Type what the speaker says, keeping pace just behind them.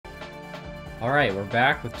Alright, we're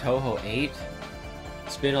back with Touhou 8.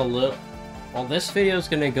 It's been a little... Well, this video is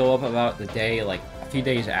gonna go up about the day, like, a few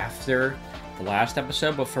days after the last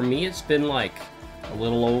episode, but for me it's been, like, a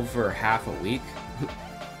little over half a week.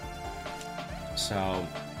 So,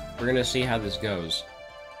 we're gonna see how this goes.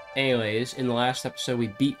 Anyways, in the last episode we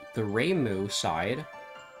beat the Youmu side.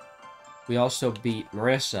 We also beat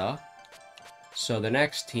Marissa. So the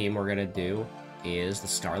next team we're gonna do is the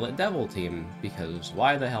Scarlet Devil team, because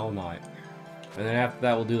why the hell not? And then after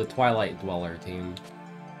that, we'll do the Twilight Dweller team.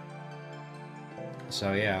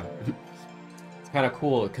 So yeah, it's kind of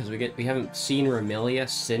cool because we haven't seen Remilia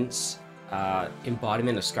since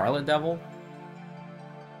embodiment of Scarlet Devil.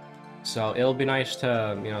 So it'll be nice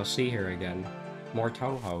to see her again, more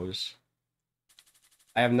Touhous.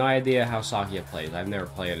 I have no idea how Sakia plays. I've never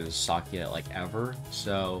played as Sakia like ever.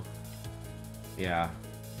 So yeah,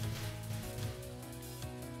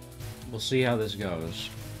 we'll see how this goes.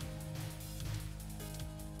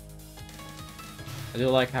 I do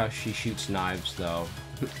like how she shoots knives, though.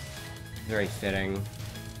 Very fitting.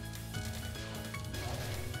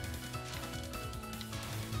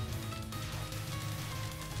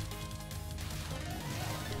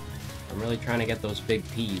 I'm really trying to get those big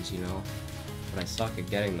P's, you know? But I suck at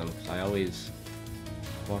getting them, because I always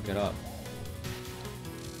fuck it up.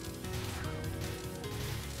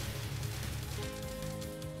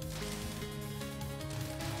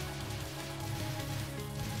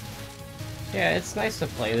 Yeah, it's nice to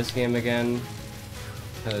play this game again,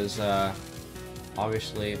 because,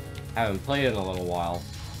 obviously, I haven't played it in a little while.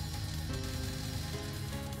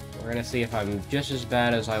 We're gonna see if I'm just as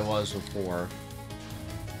bad as I was before.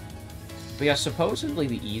 But yeah, supposedly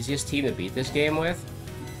the easiest team to beat this game with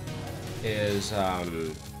is,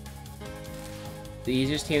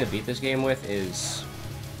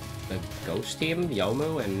 the Ghost team,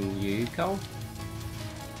 Youmu and Yuko.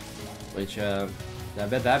 Which, I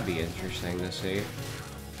bet that'd be interesting to see.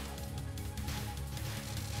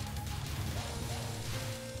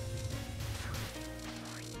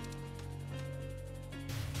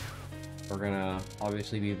 We're gonna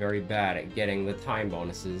obviously be very bad at getting the time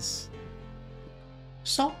bonuses.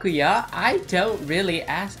 Sakuya, I didn't really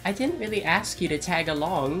ask you to tag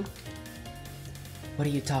along. What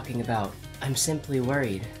are you talking about? I'm simply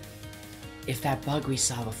worried. If that bug we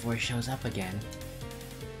saw before shows up again.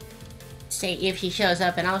 Say if she shows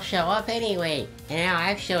up and I'll show up anyway. And now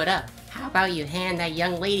I've showed up. How about you hand that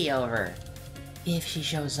young lady over? If she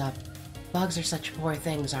shows up. Bugs are such poor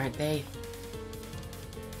things, aren't they?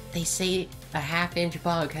 They say a half-inch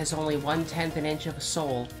bug has only 1/10 an inch of a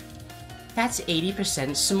soul. That's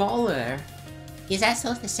 80% smaller. Is that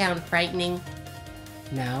supposed to sound frightening?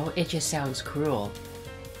 No, it just sounds cruel.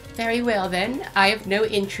 Very well then. I have no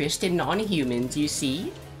interest in non-humans, you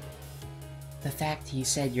see? The fact you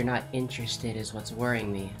said you're not interested is what's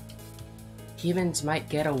worrying me. Humans might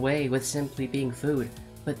get away with simply being food,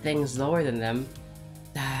 but things lower than them...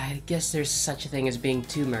 I guess there's such a thing as being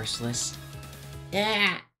too merciless.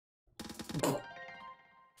 Yeah.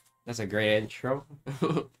 That's a great intro.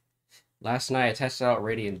 Last night I tested out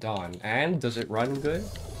Radiant Dawn, and does it run good?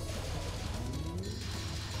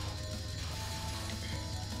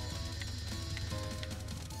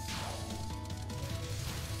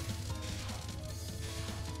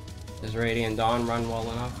 Does Radiant Dawn run well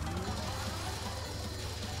enough?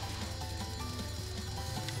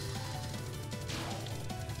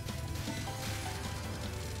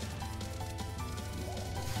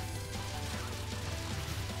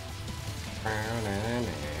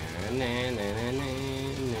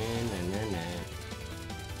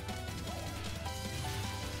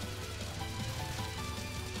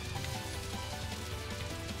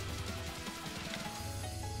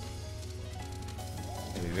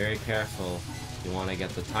 Be very careful if you want to get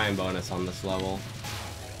the time bonus on this level.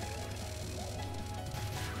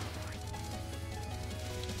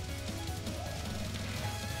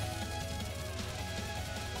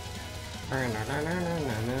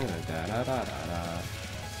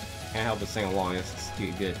 Can't help but sing along, it's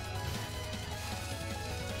too good.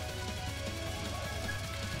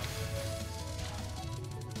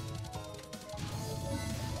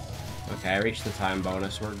 Okay, I reached the time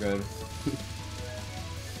bonus, we're good.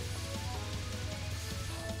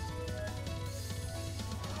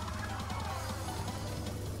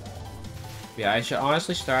 Yeah, I should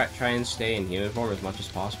honestly try and stay in human form as much as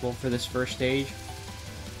possible for this first stage.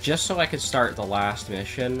 Just so I could start the last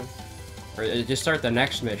mission, or just start the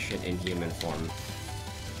next mission in human form.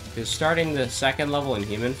 Because starting the second level in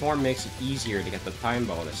human form makes it easier to get the time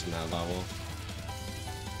bonus in that level.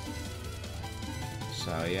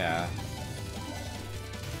 So yeah.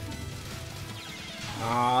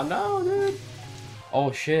 Aw, no, dude!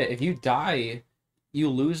 Oh shit, if you die, you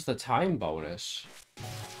lose the time bonus.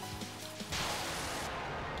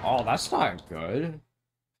 Oh, that's not good.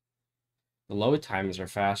 The load times are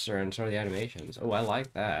faster and so are the animations. Oh, I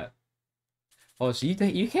like that. Oh, so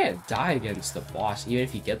you can't die against the boss even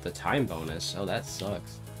if you get the time bonus. Oh, that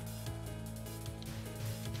sucks.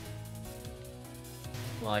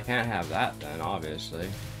 Well, I can't have that then, obviously.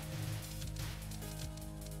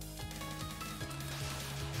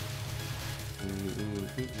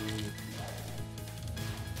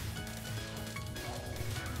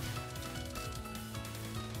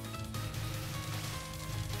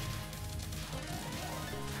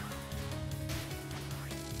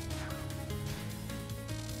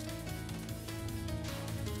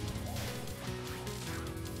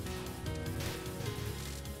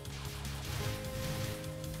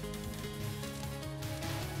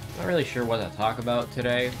 Not really sure what to talk about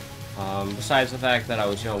today. Besides the fact that I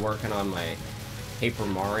was, working on my Paper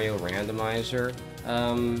Mario randomizer,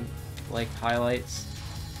 like, highlights.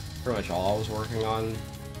 Pretty much all I was working on.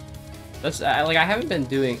 That's, like, I haven't been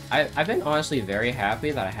doing... I've been honestly very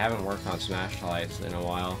happy that I haven't worked on Smash highlights in a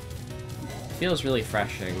while. It feels really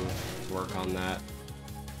refreshing to work on that.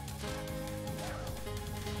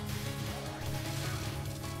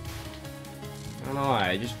 I don't know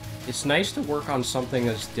why, it's nice to work on something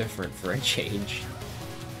that's different for a change.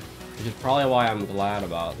 Which is probably why I'm glad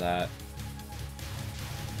about that.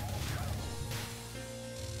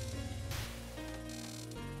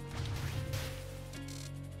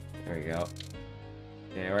 There we go.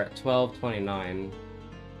 Okay, we're at 12:29.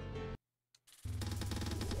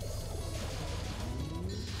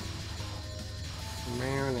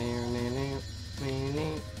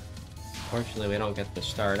 Fortunately, we don't get to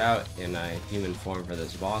start out in a human form for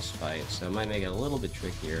this boss fight, so it might make it a little bit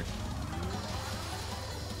trickier.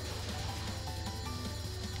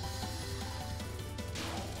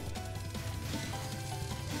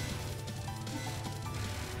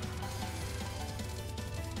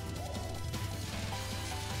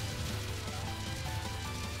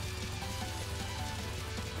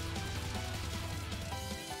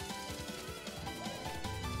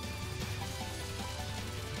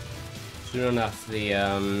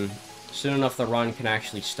 Soon enough the run can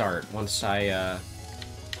actually start once I,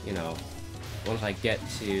 once I get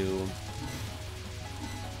to...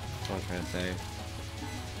 What am I trying to say?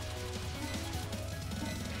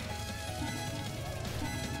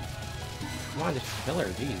 Come on, just kill her,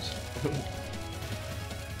 jeez.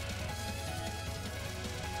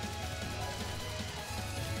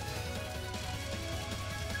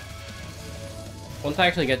 Once I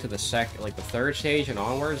actually get to the the third stage and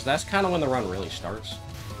onwards, that's kind of when the run really starts.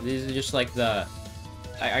 These are just like the...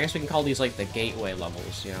 I guess we can call these like the gateway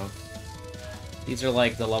levels, you know? These are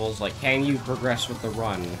like the levels like, can you progress with the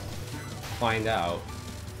run? Find out.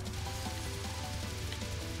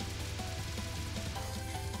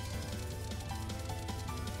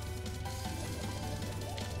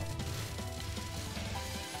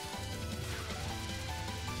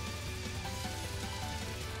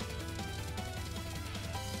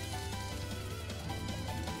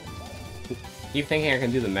 Keep thinking I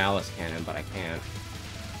can do the Malice Cannon, but I can't.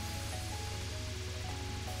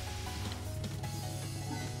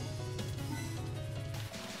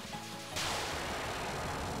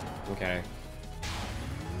 Okay.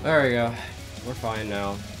 There we go. We're fine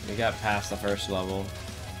now. We got past the first level.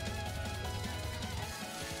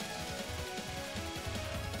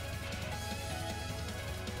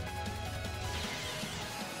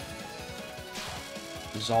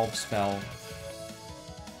 Dissolve spell.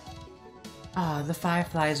 Ah, the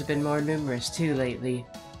fireflies have been more numerous too lately.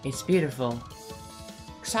 It's beautiful.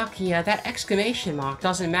 Xakia, that exclamation mark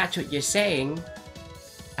doesn't match what you're saying.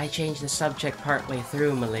 I changed the subject partway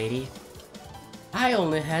through, milady. I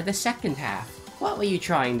only heard the second half. What were you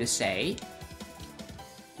trying to say?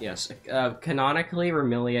 Yes, canonically,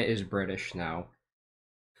 Remilia is British now.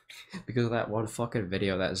 Because of that one fucking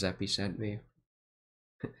video that Zeppy sent me.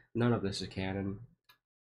 None of this is canon.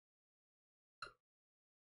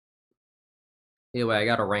 Anyway, I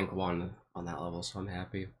got a rank 1 on that level, so I'm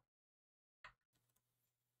happy.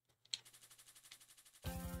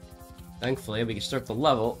 Thankfully, we can start the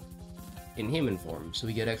level in human form, so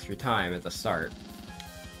we get extra time at the start.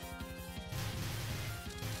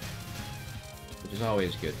 Which is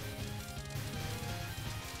always good.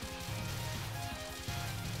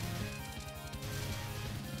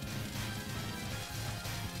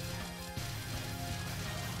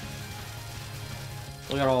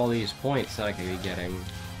 Look at all these points that I could be getting.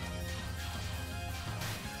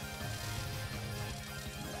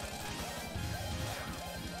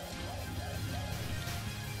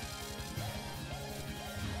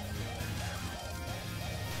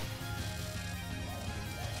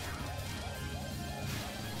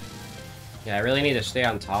 Yeah, I really need to stay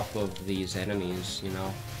on top of these enemies, you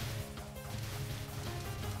know?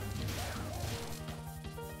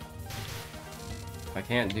 If I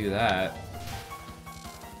can't do that,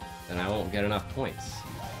 then I won't get enough points.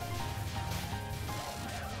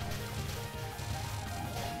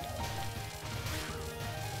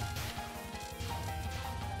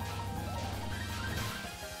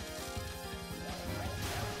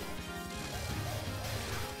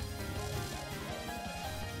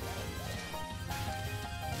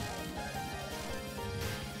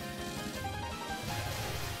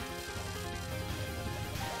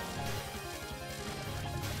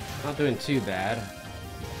 Not doing too bad.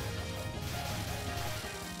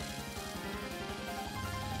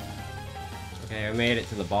 Okay, I made it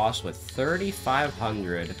to the boss with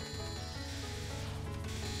 3,500.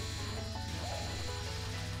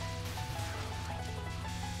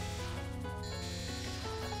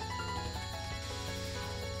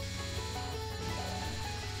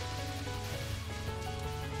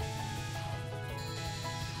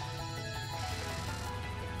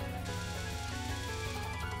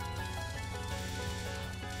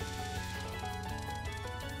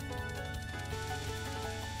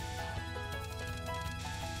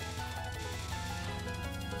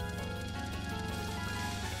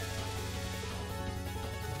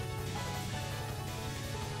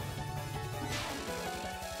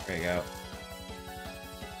 There you go.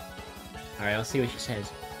 Alright, let's see what she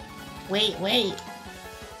says. Wait, wait.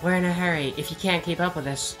 We're in a hurry. If you can't keep up with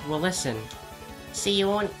us, we'll listen. So you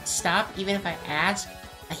won't stop even if I ask?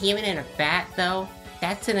 A human and a bat, though?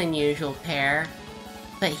 That's an unusual pair.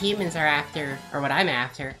 But humans are after, or what I'm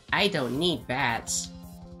after. I don't need bats.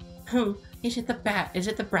 Is it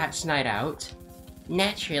the brat's night out?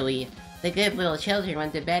 Naturally, the good little children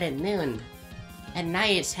went to bed at noon. At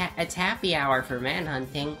night, it's happy hour for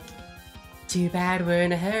manhunting. Too bad we're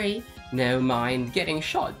in a hurry. No mind getting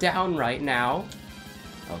shot down right now.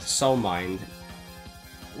 Oh, so mind.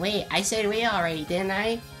 Wait, I said we already, didn't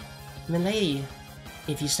I? Milady,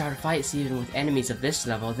 if you start fights even with enemies of this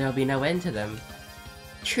level, there'll be no end to them.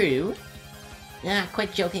 True.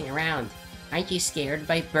 Quit joking around. Aren't you scared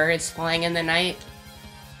by birds flying in the night?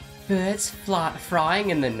 Birds flying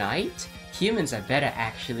in the night? Humans are better,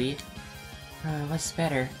 actually. What's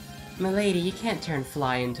better? Milady, you can't turn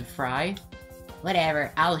fly into fry.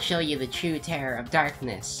 Whatever, I'll show you the true terror of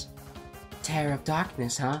darkness. Terror of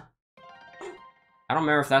darkness, huh? I don't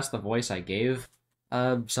remember if that's the voice I gave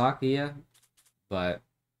Sakia, but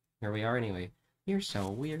here we are anyway. You're so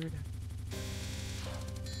weird.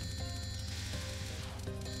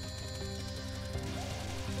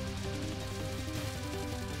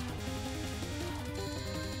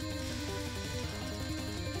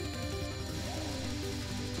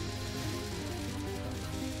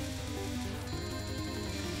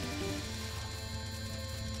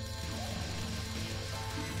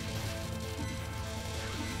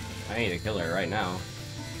 I need to kill her right now.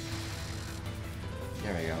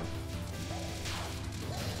 There we go.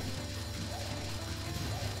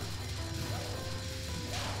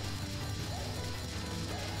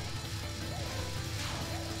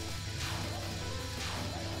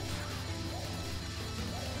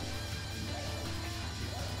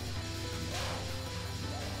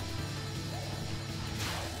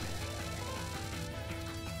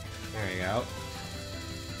 There we go.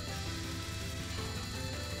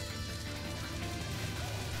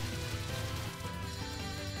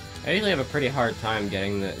 I usually have a pretty hard time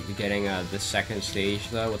getting the second stage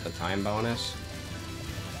though with the time bonus.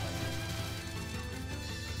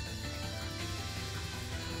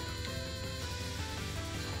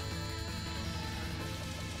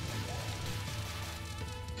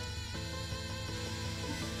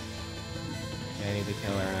 Okay, I need to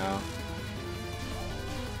kill her now.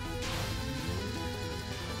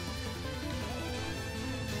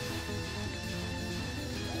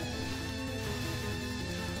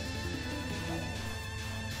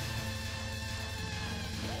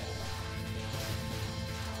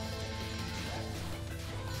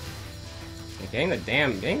 Getting the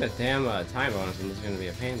damn time bonus is gonna be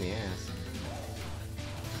a pain in the ass.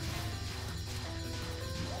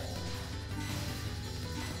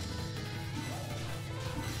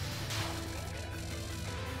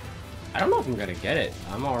 I don't know if I'm gonna get it.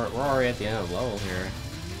 We're already at the end of the level here.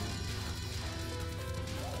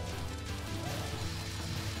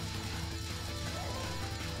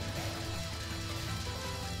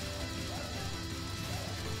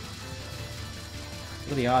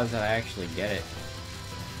 What are the odds that I actually get it?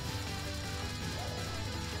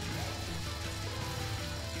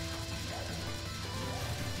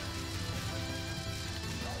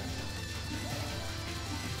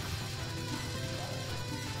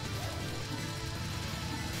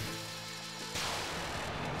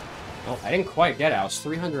 Oh, I didn't quite get it. I was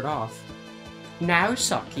 300 off. Now,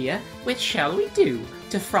 Sakia, what shall we do?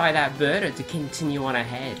 To fry that bird or to continue on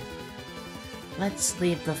ahead? Let's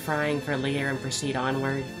leave the frying for later and proceed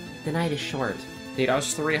onward. The night is short. Dude, I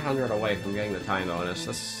was 300 away from getting the time bonus.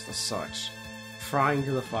 This sucks. Frying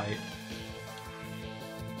to the fight.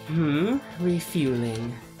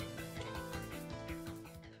 Refueling.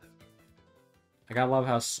 I gotta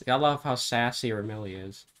love how sassy Remilia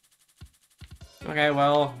is. Okay,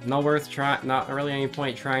 well, not really any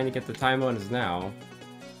point trying to get the time bonus now.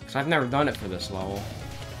 Because I've never done it for this level.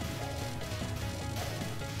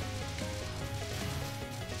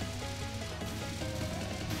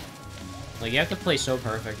 Like, you have to play so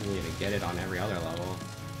perfectly to get it on every other level.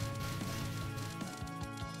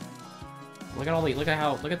 Look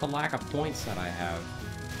at the lack of points that I have.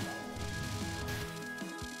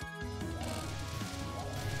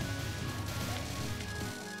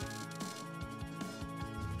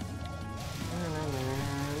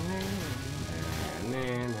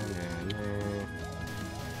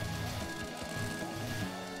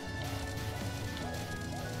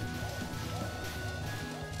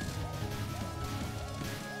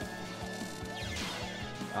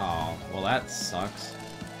 Oh, well that sucks.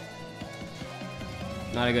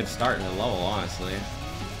 Not a good start to the level, honestly.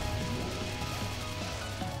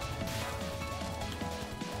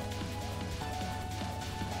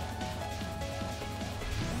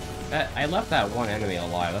 I left that one enemy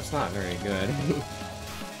alive, that's not very good.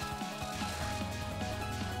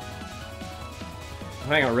 I'm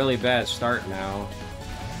having a really bad start now.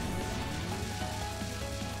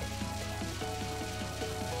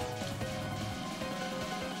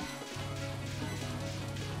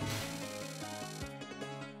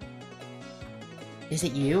 Is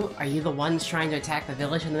it you? Are you the ones trying to attack the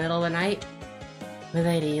village in the middle of the night?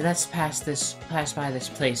 Milady, let's pass by this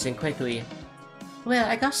place and quickly. Well,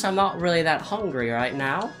 I guess I'm not really that hungry right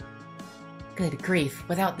now. Good grief,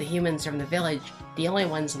 without the humans from the village, the only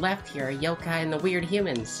ones left here are yokai and the weird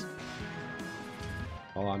humans.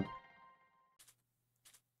 Hold on.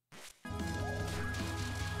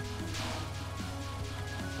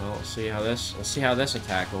 Well, let's see how this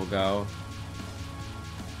attack will go.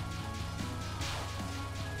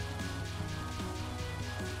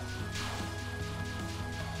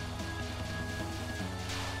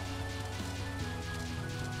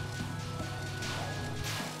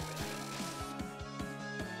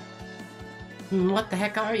 What the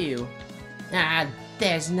heck are you? Ah,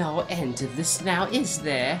 there's no end to this now, is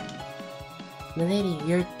there? Milady,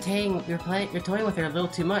 you're toying with her a little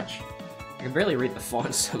too much. I can barely read the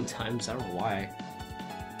font sometimes, I don't know why.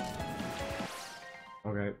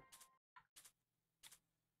 Okay.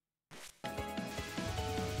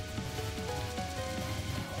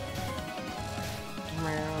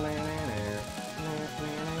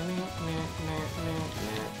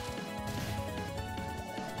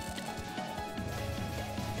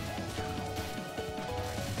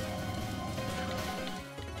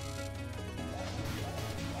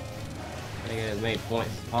 I get as many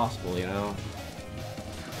points as possible, you know?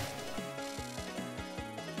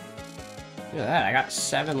 Look at that, I got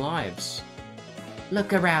 7 lives.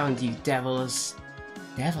 Look around, you devils.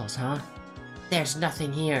 Devils, huh? There's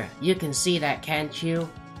nothing here. You can see that, can't you?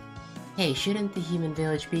 Hey, shouldn't the human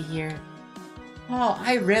village be here? Oh,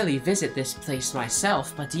 I rarely visit this place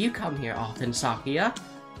myself, but do you come here often, Sakia?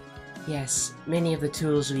 Yes, many of the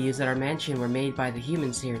tools we use at our mansion were made by the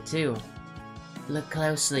humans here, too. Look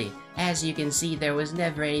closely. As you can see, there was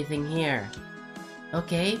never anything here.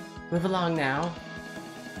 Okay, move along now.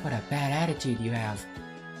 What a bad attitude you have.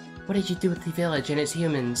 What did you do with the village and its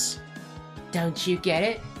humans? Don't you get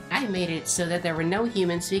it? I made it so that there were no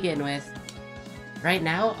humans to begin with. Right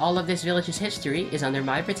now, all of this village's history is under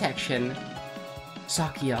my protection.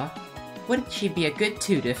 Sakia, wouldn't she be a good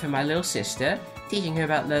tutor for my little sister, teaching her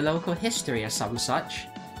about the local history or some such?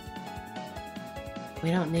 We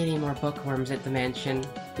don't need any more bookworms at the mansion.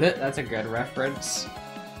 That's a good reference.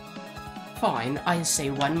 Fine, I say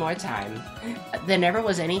one more time. There never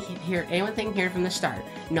was anything here from the start.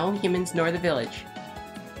 No humans nor the village.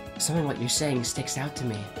 Some of what you're saying sticks out to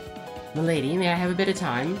me. Milady, may I have a bit of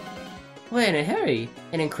time? We're in a hurry.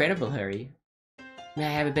 An incredible hurry. May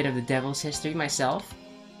I have a bit of the devil's history myself?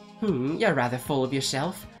 You're rather full of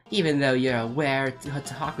yourself, even though you're aware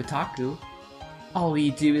Touhou. All we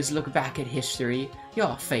do is look back at history.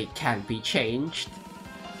 Your fate can't be changed.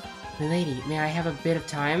 Milady, may I have a bit of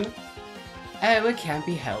time? Oh, it can't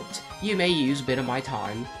be helped. You may use a bit of my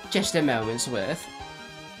time. Just a moment's worth.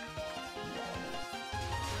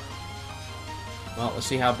 Well, let's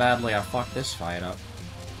see how badly I fucked this fight up.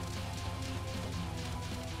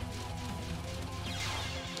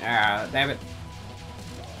 Ah, damn it.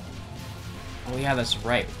 Oh yeah, that's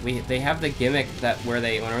right. They have the gimmick that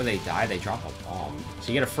whenever they die, they drop a bomb. So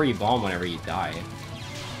you get a free bomb whenever you die.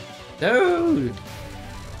 Dude!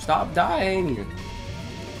 Stop dying!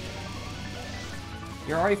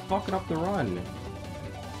 You're already fucking up the run.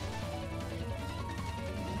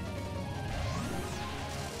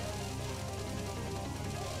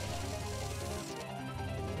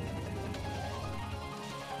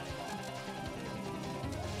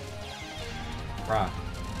 Bruh.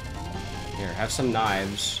 Here, have some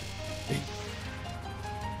knives.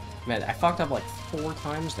 Man, I fucked up like 4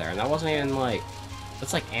 times there, and that wasn't even like...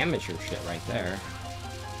 That's like amateur shit right there.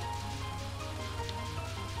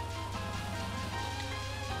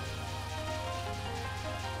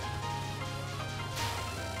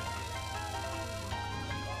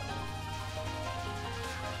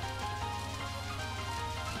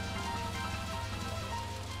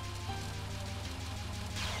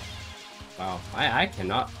 Wow, I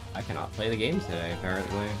cannot play the game today,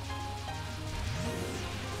 apparently.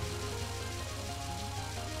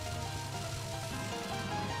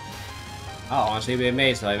 Oh, honestly, be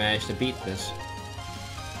amazed that I managed to beat this.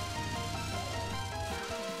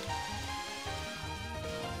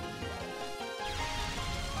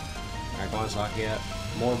 Alright, go on, Sakia.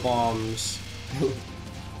 More bombs.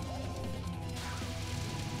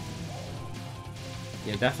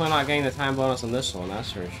 You're definitely not getting the time bonus on this one,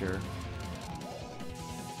 that's for sure.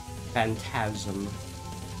 Phantasm.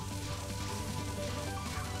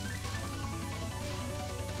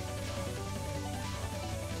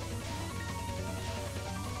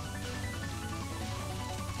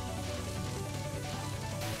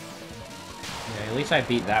 Yeah, at least I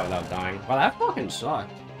beat that without dying. Wow, that fucking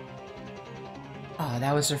sucked. Oh,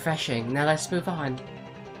 that was refreshing. Now let's move on.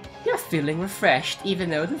 You're feeling refreshed, even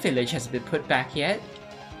though the village hasn't been put back yet?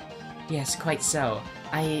 Yes, quite so.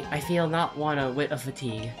 I feel not one a whit of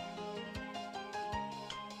fatigue.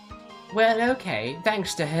 Well, okay.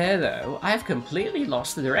 Thanks to her, though, I've completely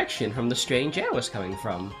lost the direction from the strange air was coming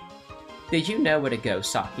from. Did you know where to go,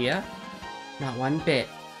 Sakia? Not one bit.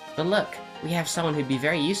 But look, we have someone who'd be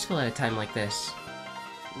very useful at a time like this.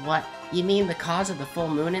 What? You mean the cause of the full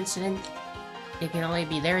moon incident? It can only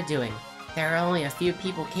be their doing. There are only a few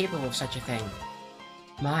people capable of such a thing.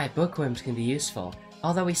 My, bookworms can be useful,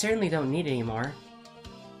 although we certainly don't need any more.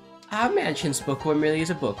 Our mansion's bookworm really is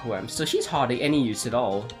a bookworm, so she's hardly any use at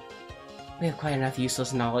all. We have quite enough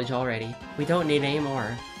useless knowledge already. We don't need any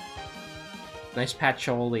more. Nice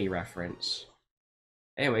Patchouli reference.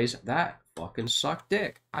 Anyways, that fucking sucked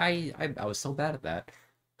dick. I was so bad at that.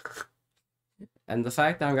 And the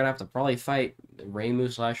fact that I'm gonna have to probably fight Reimu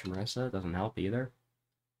 / Marissa doesn't help either.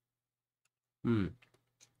 Yeah,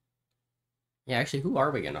 actually, who are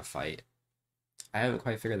we gonna fight? I haven't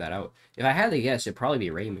quite figured that out. If I had to guess, it'd probably be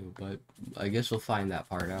Reimu, but I guess we'll find that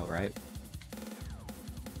part out, right?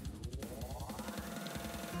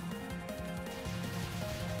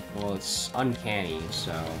 Well, it's Uncanny,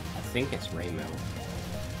 so I think it's Reimu.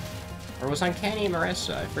 Or was Uncanny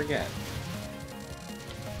Marissa? I forget.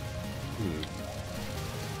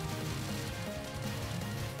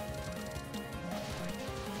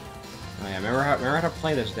 Oh yeah, remember how to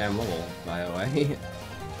play this damn level, by the way.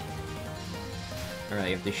 Alright,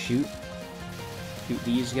 you have to shoot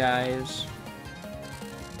these guys.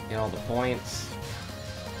 Get all the points.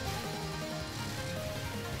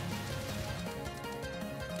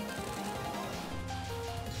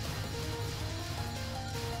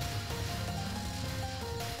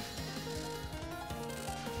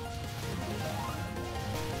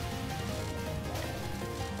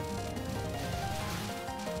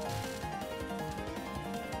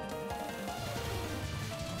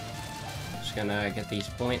 Gonna get these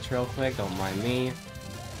points real quick, don't mind me.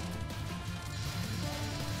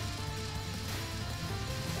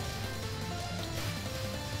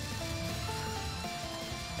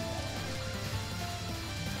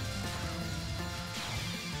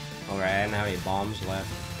 Alright, I didn't have any bombs left.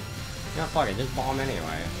 No, fuck it, just bomb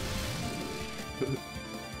anyway.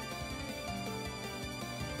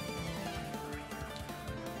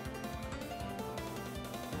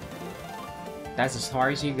 That's as far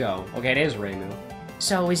as you go. Okay, it is Reimu.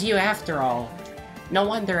 So it was you after all. No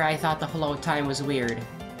wonder I thought the whole time was weird.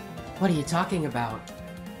 What are you talking about?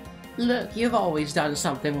 Look, you've always done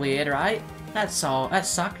something weird, right? That's all. That's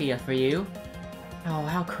Sakia for you. Oh,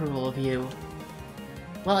 how cruel of you.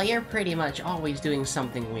 Well, you're pretty much always doing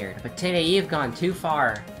something weird, but today you've gone too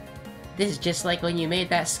far. This is just like when you made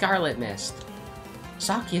that Scarlet mist.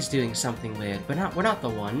 Sakia's doing something weird, but we're not the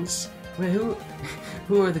ones. Who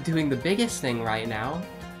are doing the biggest thing right now?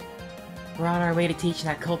 We're on our way to teach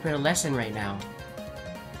that culprit a lesson right now.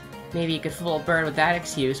 Maybe you could fool a bird with that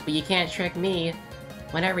excuse, but you can't trick me.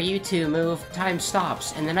 Whenever you two move, time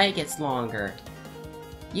stops, and the night gets longer.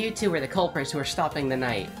 You two are the culprits who are stopping the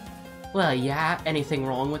night. Well, yeah, anything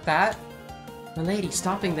wrong with that? Milady,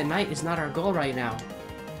 stopping the night is not our goal right now.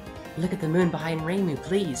 Look at the moon behind Reimu,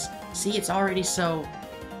 please. See, it's already so...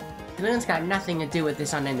 The moon's got nothing to do with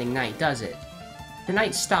this unending night, does it? The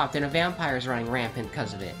night stopped and a vampire's running rampant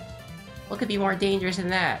because of it. What could be more dangerous than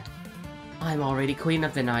that? I'm already queen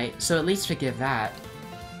of the night, so at least forgive that.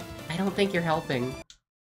 I don't think you're helping.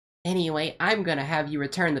 Anyway, I'm gonna have you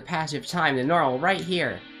return the passage of time to normal right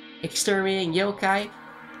here. Exterminating yokai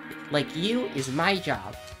like you is my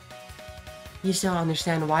job. You still don't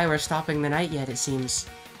understand why we're stopping the night yet, it seems.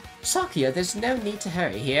 Sakuya, there's no need to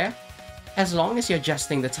hurry here. As long as you're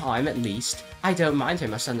adjusting the time, at least, I don't mind her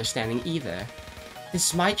misunderstanding either. This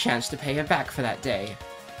is my chance to pay her back for that day.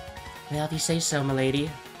 Well, if you say so,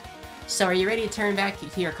 milady. So, are you ready to turn back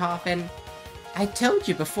to your coffin? I told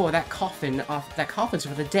you before that coffin's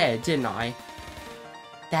for the dead, didn't I?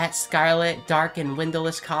 That scarlet, dark, and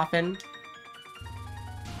windowless coffin?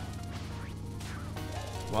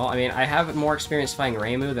 Well, I mean, I have more experience fighting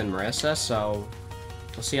Reimu than Marissa, so...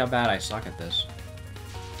 We'll see how bad I suck at this.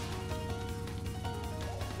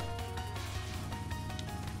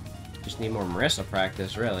 Just need more Marissa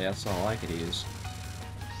practice, really. That's all I could use.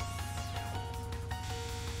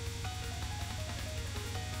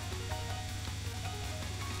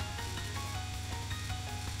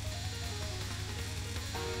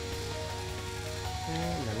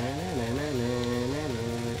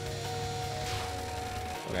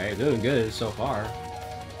 Okay, doing good so far.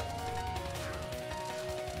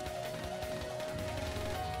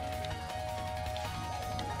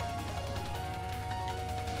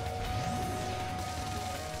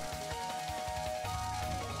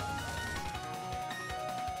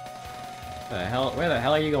 Where the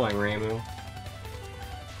hell are you going, Reimu?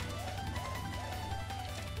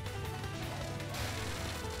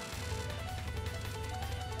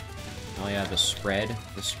 Oh yeah, the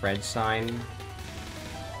spread sign.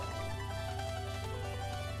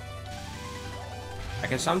 I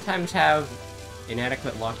can sometimes have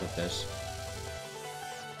inadequate luck with this.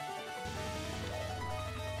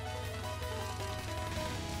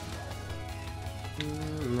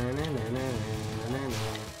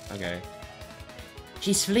 Okay.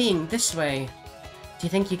 She's fleeing this way. Do you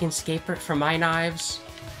think you can escape her from my knives?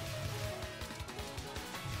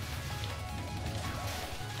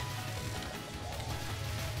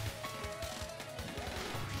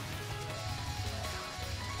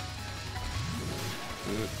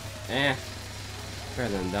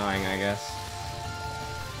 Better than dying, I guess.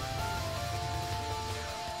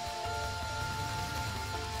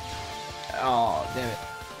 Oh, damn it.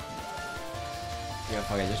 Yeah,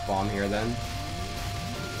 fuck it, just bomb here then.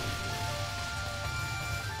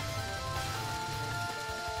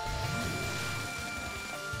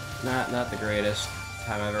 Not the greatest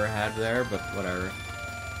time I've ever had there, but whatever.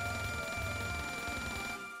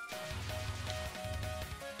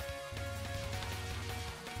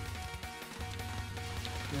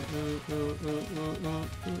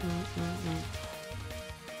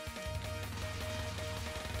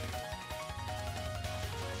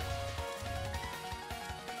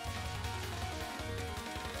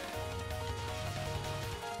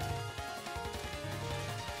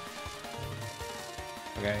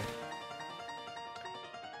 Okay.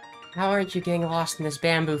 How aren't you getting lost in this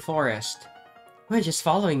bamboo forest? We're just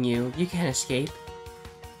following you. You can't escape.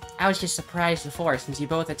 I was just surprised before since you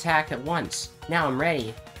both attacked at once. Now I'm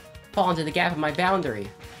ready. Fall into the gap of my boundary.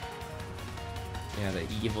 Yeah, the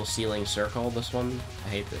evil ceiling circle, this one. I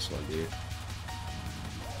hate this one, dude.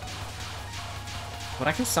 But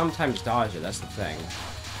I can sometimes dodge it, that's the thing.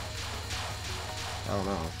 I don't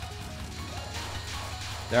know.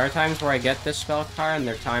 There are times where I get this spell card, and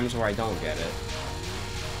there are times where I don't get it.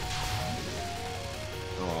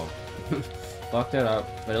 Oh well. Fucked it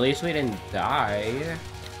up. But at least we didn't die.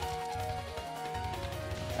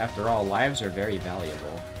 After all, lives are very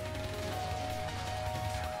valuable.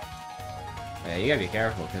 Yeah, you gotta be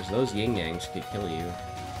careful, because those yin-yangs could kill you.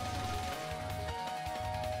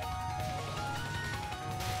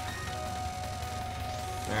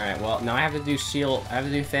 Alright, well, now I have to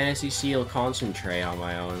do Fantasy Seal Concentrate on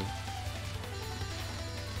my own.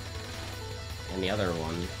 And the other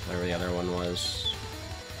one, whatever the other one was.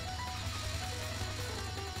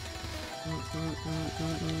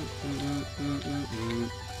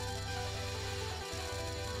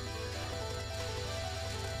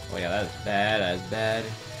 Oh yeah, that's bad, that's bad.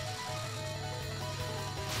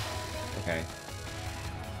 Okay.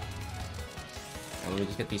 Let me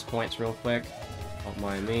just get these points real quick. Don't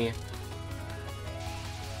mind me.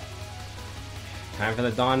 Time for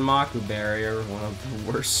the Danmaku barrier, one of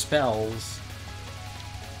the worst spells.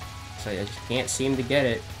 So I just can't seem to get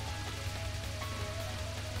it.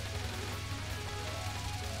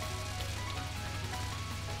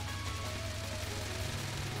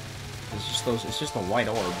 It's just the white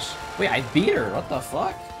orbs. Wait, I beat her, what the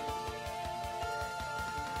fuck?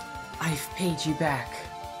 I've paid you back.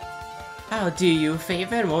 I'll do you a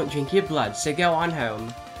favor and won't drink your blood, so go on home.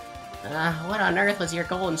 What on earth was your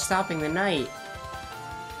goal in stopping the night?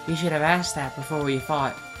 You should have asked that before we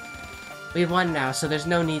fought. We won now, so there's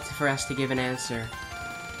no need for us to give an answer.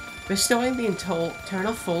 Restoring the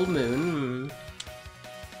eternal full moon?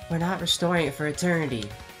 We're not restoring it for eternity.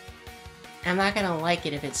 I'm not gonna like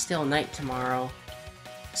it if it's still night tomorrow.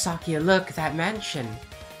 Sakia, look, that mansion.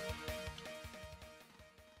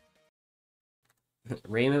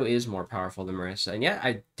 Reimu is more powerful than Marissa, and yet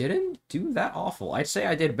I didn't do that awful. I'd say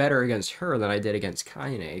I did better against her than I did against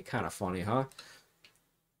Kaine. Kind of funny, huh?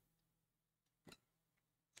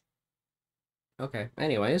 Okay,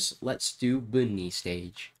 anyways, let's do Bunny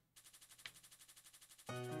stage.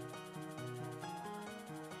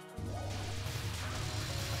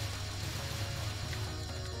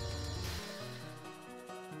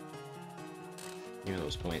 Give me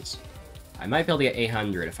those points. I might be able to get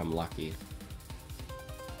 800 if I'm lucky.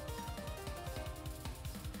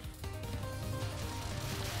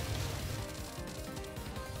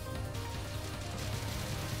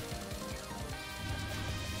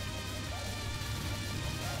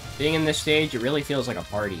 Being in this stage, it really feels like a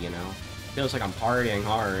party, you know? It feels like I'm partying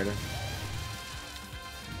hard.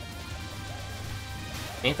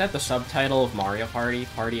 Ain't that the subtitle of Mario Party?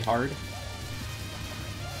 Party hard?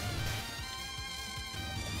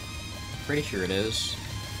 Pretty sure it is.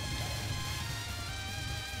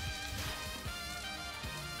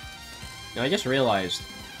 Now, I just realized,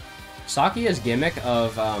 Sakia's gimmick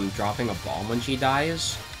of dropping a bomb when she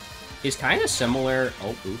dies is kind of similar...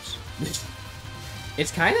 Oh, oops. It's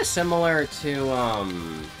kind of similar to,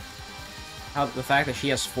 how the fact that she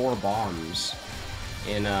has 4 bombs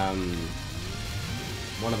in,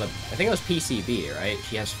 one of the... I think it was PCB, right?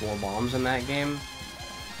 She has 4 bombs in that game.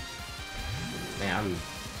 Man, I'm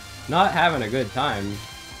not having a good time.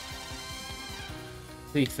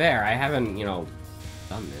 To be fair, I haven't, you know,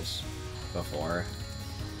 done this before.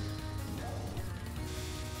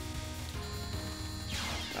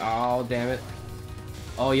 Oh, damn it.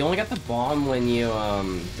 Oh, you only got the bomb when you,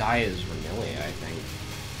 die as Remilia, I think.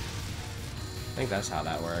 I think that's how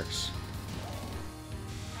that works.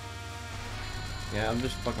 Yeah, I'm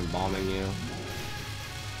just fucking bombing you.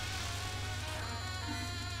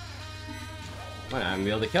 I'm not gonna be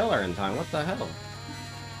able to kill her in time, what the hell?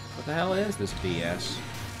 What the hell is this BS?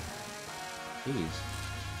 Jeez.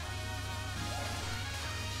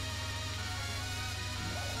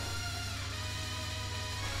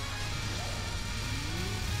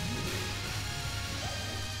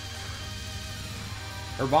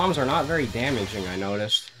 Her bombs are not very damaging, I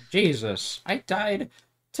noticed. Jesus, I died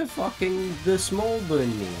to fucking the small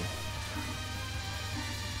bunny.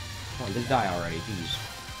 Come on, just die already, jeez.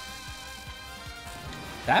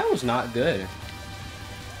 That was not good.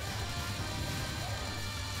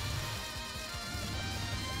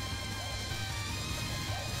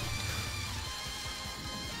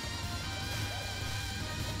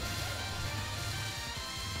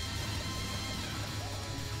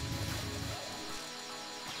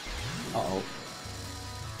 Uh-oh.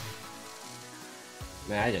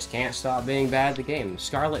 Man, I just can't stop being bad at the game.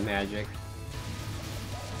 Scarlet magic.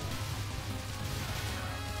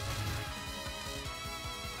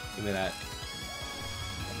 Give me that.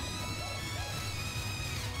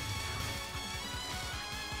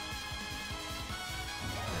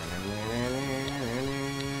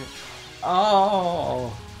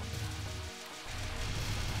 Oh!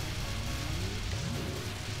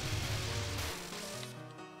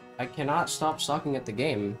 I cannot stop sucking at the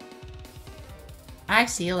game. I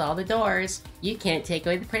sealed all the doors. You can't take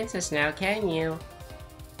away the princess now, can you?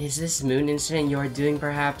 Is this moon incident you're doing,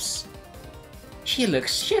 perhaps? She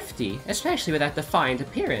looks shifty, especially with that defiant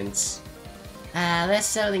appearance. Less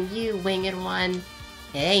so than you, winged one.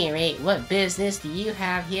 At any rate, what business do you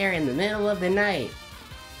have here in the middle of the night?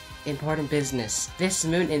 Important business. This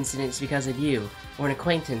moon incident's because of you, or an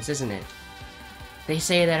acquaintance, isn't it? They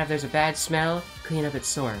say that if there's a bad smell, clean up its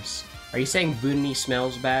source. Are you saying Bunny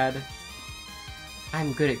smells bad?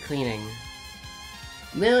 I'm good at cleaning.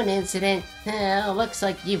 Moon incident? Looks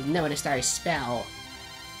like you've noticed our spell.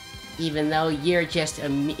 Even though you're just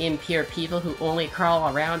impure people who only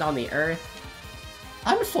crawl around on the earth.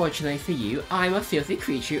 Unfortunately for you, I'm a filthy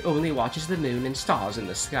creature who only watches the moon and stars in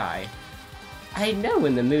the sky. I know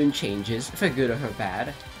when the moon changes, for good or for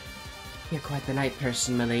bad. You're quite the night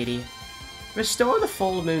person, milady. Restore the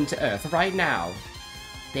full moon to Earth right now.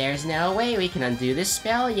 There's no way we can undo this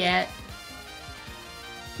spell yet.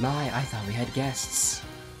 My, I thought we had guests.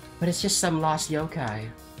 But it's just some lost yokai.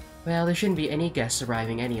 Well, there shouldn't be any guests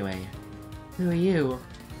arriving anyway. Who are you?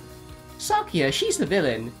 Sakuya, she's the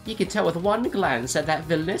villain. You can tell with one glance at that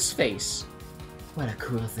villainous face. What a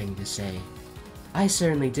cruel thing to say. I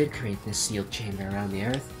certainly did create this sealed chamber around the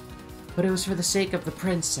Earth, but it was for the sake of the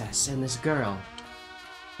princess and this girl.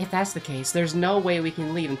 If that's the case, there's no way we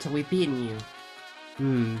can leave until we've beaten you.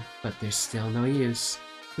 But there's still no use.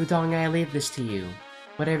 Udong, I leave this to you.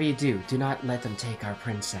 Whatever you do, do not let them take our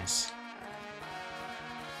princess.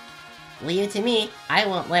 Leave it to me. I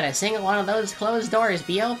won't let a single one of those closed doors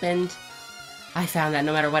be opened. I found that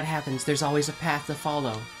no matter what happens, there's always a path to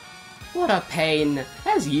follow. What a pain!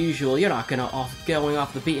 As usual, you're not going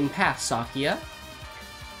off the beaten path, Sakuya.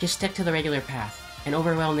 Just stick to the regular path, and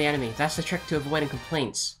overwhelm the enemy. That's the trick to avoiding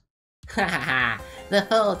complaints. Hahaha,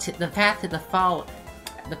 the path to the fall.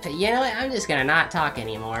 You know what, I'm just gonna not talk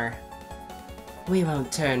anymore. We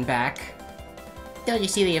won't turn back. Don't you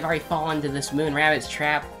see that you've already fallen into this moon rabbit's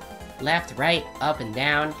trap? Left, right, up, and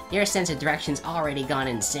down. Your sense of direction's already gone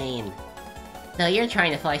insane. Though you're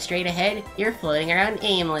trying to fly straight ahead, you're floating around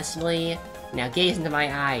aimlessly. Now gaze into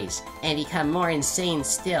my eyes, and become more insane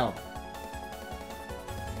still.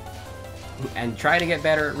 And try to get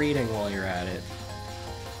better at reading while you're at it.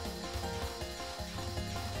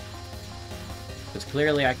 Because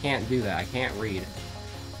clearly I can't do that. I can't read.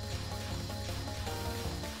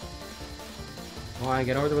 Come on,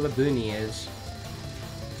 get over to where the boonie is.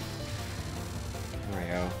 There we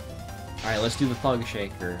go. Alright, let's do the Thug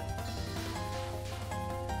Shaker.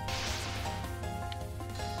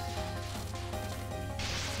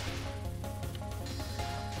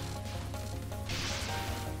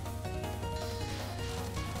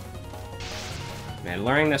 Man,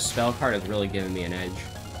 learning this spell card is really giving me an edge.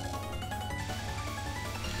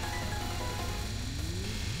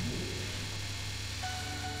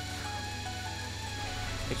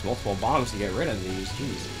 Takes multiple bombs to get rid of these,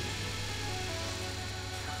 jeez.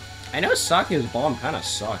 I know Sakuya's bomb kinda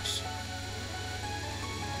sucks.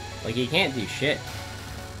 Like, he can't do shit.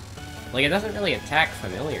 Like, it doesn't really attack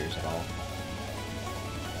familiars at all.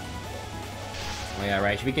 Oh yeah,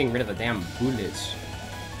 right, I should be getting rid of the damn bullets.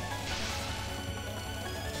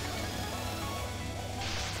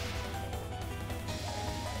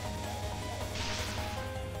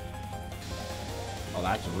 Oh,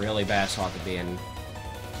 that's a really bad spot to be in.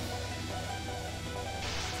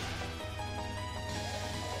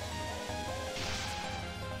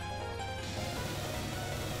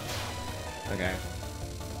 Okay.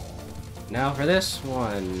 Now for this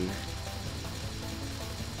one.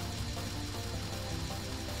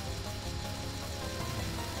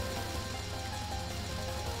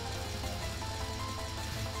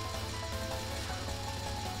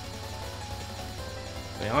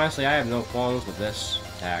 I mean, honestly, I have no qualms with this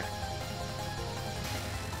attack.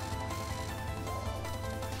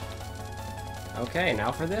 Okay,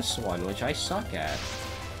 now for this one, which I suck at.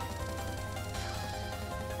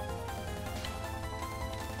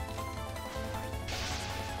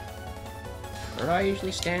 Where do I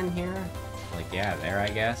usually stand here? Like, yeah, there, I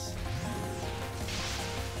guess.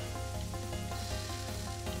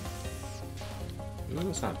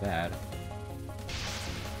 It's not bad.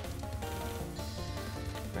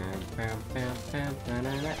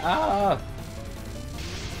 Ah!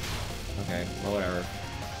 Okay, well, whatever.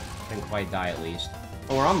 Didn't quite die, at least.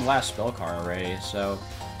 But we're on the last spell card already, so...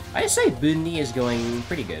 I'd say Bunny is going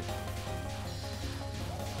pretty good.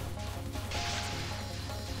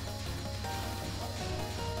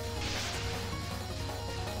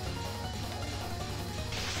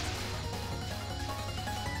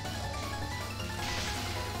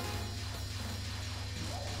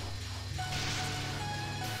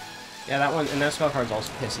 Yeah, that one, and that spell card's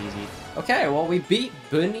also piss easy. Okay, well, we beat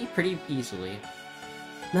Bunny pretty easily.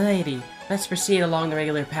 Milady, let's proceed along the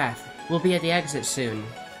regular path. We'll be at the exit soon.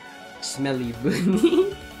 Smelly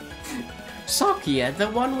Bunny? Sakuya, the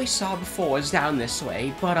one we saw before is down this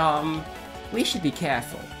way, but, we should be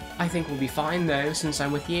careful. I think we'll be fine, though, since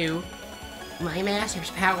I'm with you. My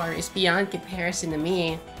master's power is beyond comparison to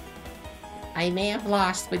me. I may have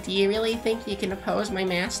lost, but do you really think you can oppose my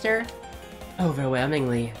master?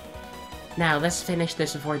 Overwhelmingly. Now, let's finish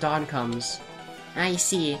this before dawn comes. I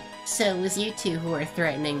see. So it was you two who were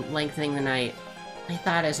lengthening the night. I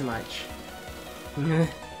thought as much.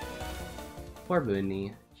 Poor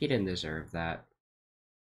Bunny. He didn't deserve that.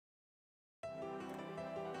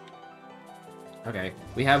 Okay,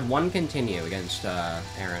 we have one continue against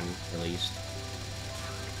Aaron, at least.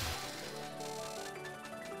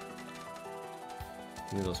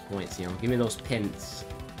 Give me those points, you know. Give me those pins.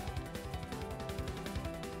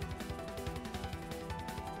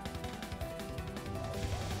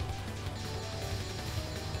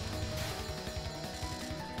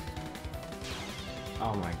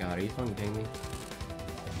 Oh my god, are you fucking kidding me?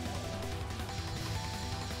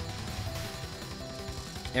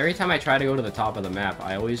 Every time I try to go to the top of the map,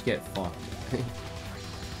 I always get fucked.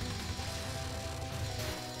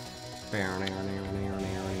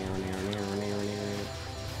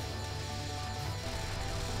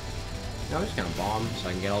 No, I'm just gonna bomb so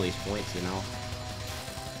I can get all these points, you know?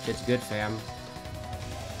 Shit's good, fam.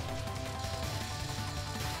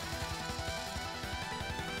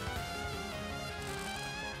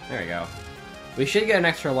 There we go. We should get an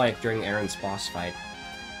extra life during Aaron's boss fight.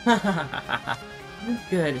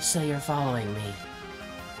 Good, so you're following me.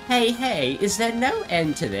 Hey, is there no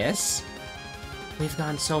end to this? We've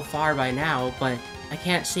gone so far by now, but I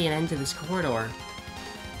can't see an end to this corridor.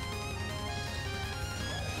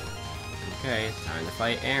 Okay, time to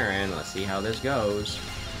fight Aaron. Let's see how this goes.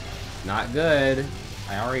 Not good.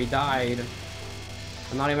 I already died.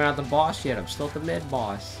 I'm not even at the boss yet. I'm still at the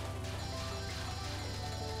mid-boss.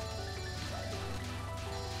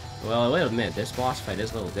 Well, I will admit, this boss fight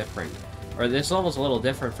is a little different. Or this level's a little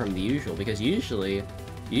different from the usual, because usually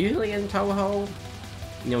in Touhou,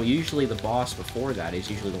 you know, usually the boss before that is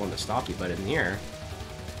usually the one to stop you, but in here,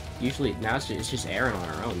 usually, now it's just Aaron on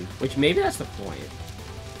her own. Which, maybe that's the point.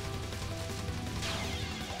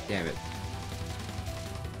 Damn it.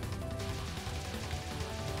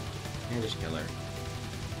 And just kill her.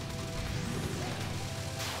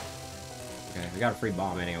 Okay, we got a free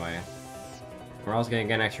bomb anyway. We're also gonna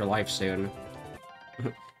get an extra life soon.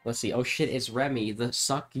 Let's see. Oh shit, it's Remy, the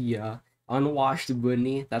Sakia. Unwashed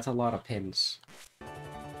bunny. That's a lot of pins.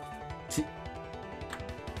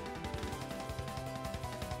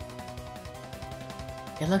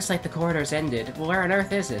 It looks like the corridor's ended. Well, where on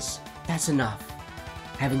earth is this? That's enough.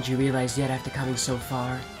 Haven't you realized yet after coming so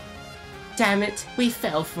far? Damn it, we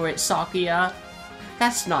fell for it, Sakia.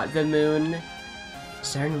 That's not the moon.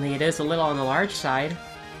 Certainly it is a little on the large side.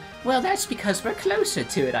 Well, that's because we're closer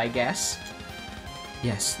to it, I guess.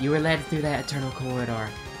 Yes, you were led through that eternal corridor,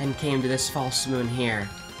 and came to this false moon here.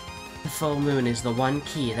 The full moon is the one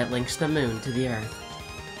key that links the moon to the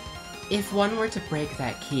Earth. If one were to break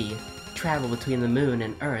that key, travel between the moon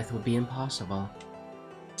and Earth would be impossible.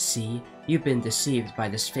 See, you've been deceived by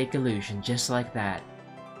this fake illusion just like that.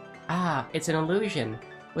 Ah, it's an illusion.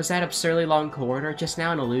 Was that absurdly long corridor just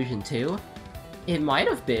now an illusion too? It might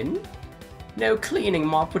have been. No cleaning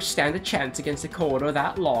mop would stand a chance against a corridor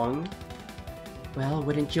that long. Well,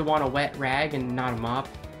 wouldn't you want a wet rag and not a mop?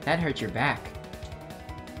 That'd hurt your back.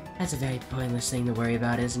 That's a very pointless thing to worry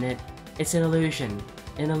about, isn't it? It's an illusion.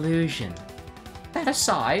 An illusion. That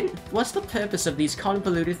aside, what's the purpose of these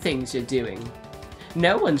convoluted things you're doing?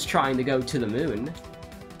 No one's trying to go to the moon.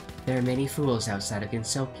 There are many fools outside of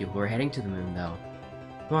Ginsoku who are heading to the moon, though.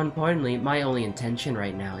 More importantly, my only intention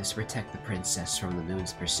right now is to protect the princess from the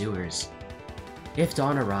moon's pursuers. If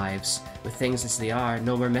dawn arrives, with things as they are,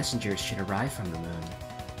 no more messengers should arrive from the moon.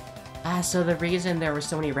 Ah, so the reason there were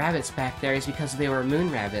so many rabbits back there is because they were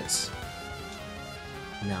moon rabbits.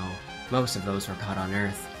 No, most of those were caught on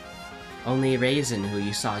Earth. Only Raisin, who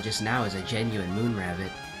you saw just now, is a genuine moon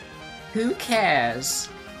rabbit. Who cares?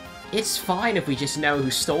 It's fine if we just know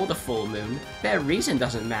who stole the full moon. Their reason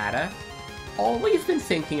doesn't matter. All we've been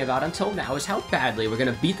thinking about until now is how badly we're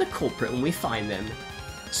gonna beat the culprit when we find them.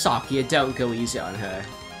 Sakia, don't go easy on her.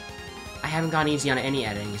 I haven't gone easy on any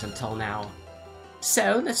enemies until now.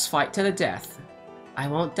 So, let's fight to the death. I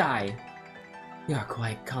won't die. You're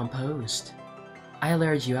quite composed. I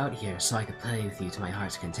lured you out here so I could play with you to my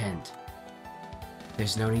heart's content.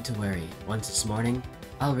 There's no need to worry. Once it's morning,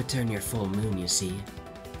 I'll return your full moon, you see.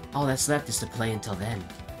 All that's left is to play until then.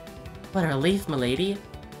 What a relief, milady.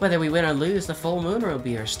 Whether we win or lose, the full moon will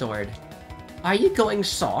be restored. Are you going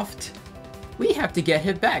soft? We have to get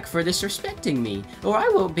her back for disrespecting me, or I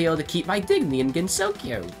won't be able to keep my dignity in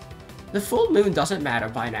Ginsoku. The full moon doesn't matter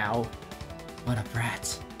by now. What a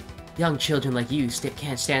brat. Young children like you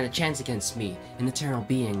can't stand a chance against me, an eternal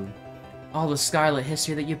being. All the Scarlet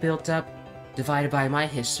history that you built up, divided by my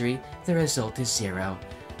history, the result is 0.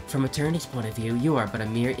 From Eternity's point of view, you are but a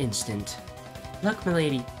mere instant. Look,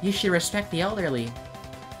 milady, you should respect the elderly.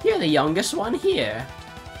 You're the youngest one here.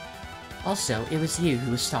 Also, it was you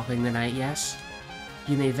who was stopping the night, yes?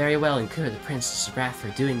 You may very well incur the princess's wrath for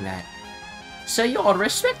doing that. So you ought to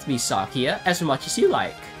respect me, Sakia, as much as you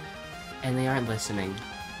like. And they aren't listening.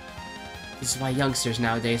 This is why youngsters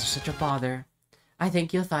nowadays are such a bother. I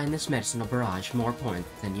think you'll find this medicinal barrage more point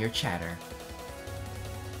than your chatter.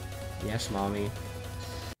 Yes, mommy.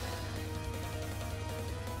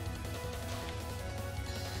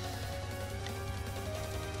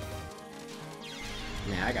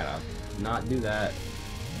 Man, I gotta not do that.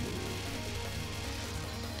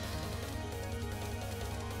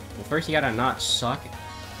 Well, first you gotta not suck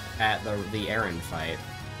at the errand fight.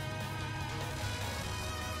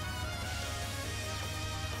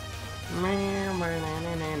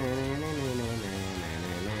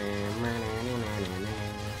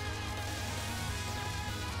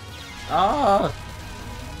 Oh!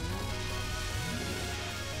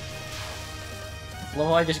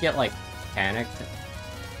 Well, I just get, like, panicked.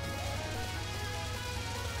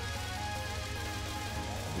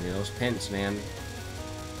 Yeah, those pins, man.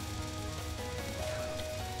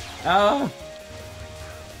 Oh!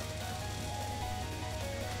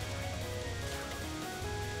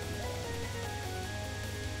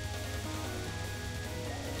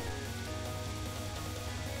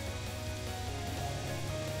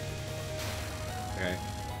 Okay.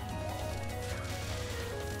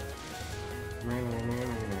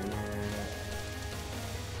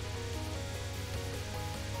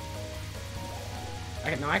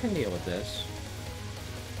 I can deal with this.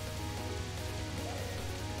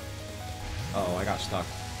 Oh, I got stuck.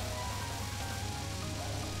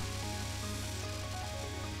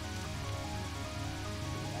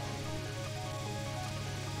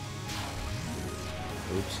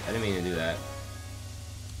 Oops, I didn't mean to do that.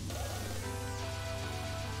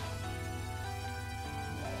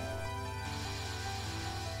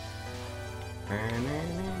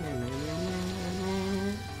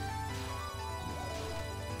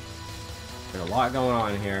 There's a lot going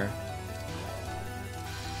on here.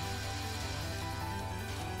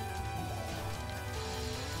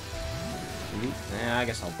 Yeah, I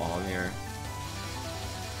guess I'll bomb here.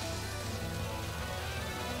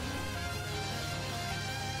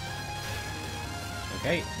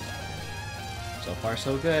 Okay. So far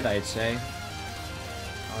so good, I'd say.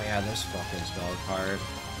 Oh yeah, this fucking spell card.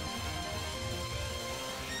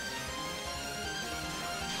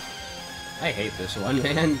 I hate this one,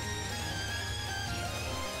 man.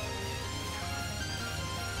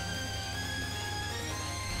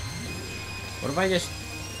 What if I just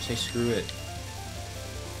say screw it?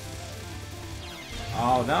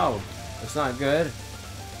 Oh no, that's not good.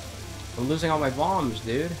 I'm losing all my bombs,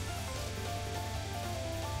 dude.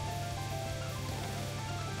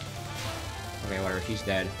 Okay, whatever, she's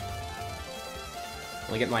dead.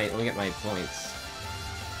 Let me get my points.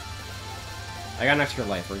 I got an extra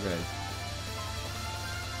life, we're good.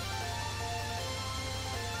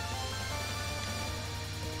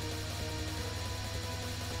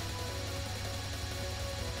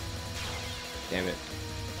 Damn it.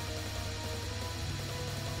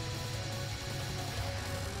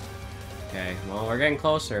 Okay, well, we're getting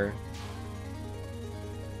closer.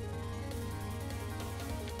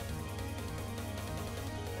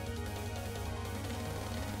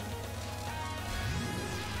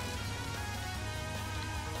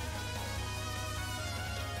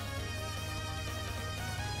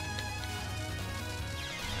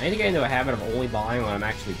 I need to get into a habit of only buying when I'm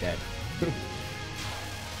actually dead.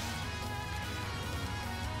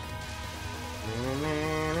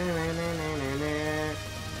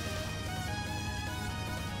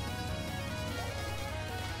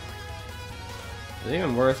 Is it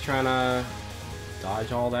even worth trying to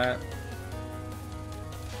dodge all that?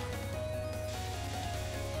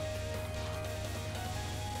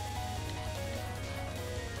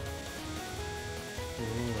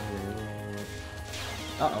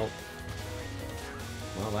 Uh-oh.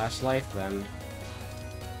 Well, last life then.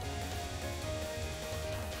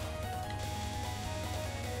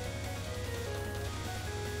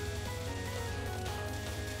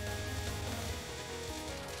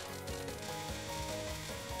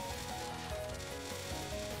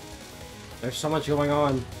 There's so much going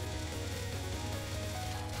on.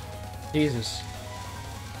 Jesus.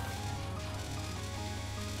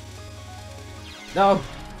 No!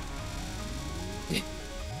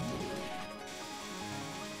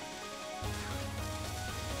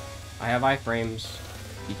 I have iframes.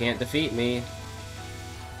 You can't defeat me.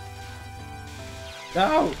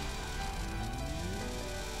 No!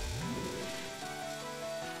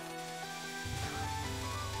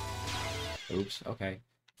 Oops, okay.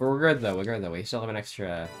 But we're good though, We still have an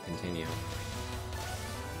extra continue.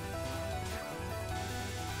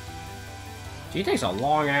 She takes a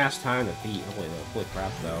long ass time to beat. Holy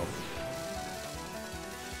crap though.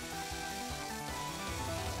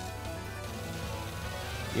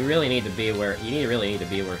 You really need to be where really need to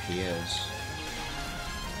be where she is.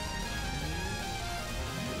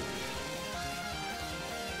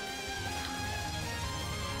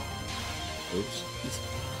 Oops.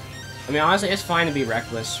 I mean, honestly, it's fine to be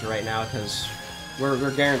reckless right now because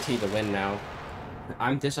we're guaranteed to win now.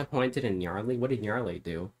 I'm disappointed in Gnarly. What did Gnarly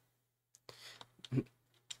do?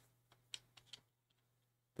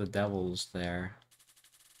 The devil's there.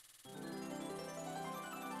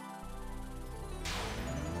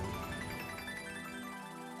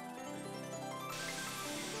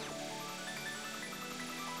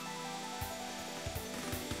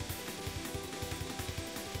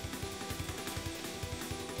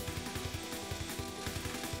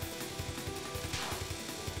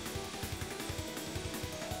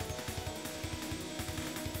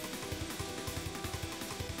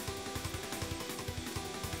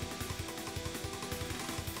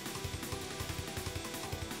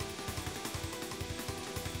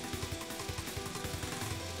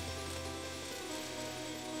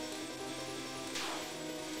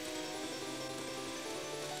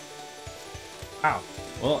 Wow.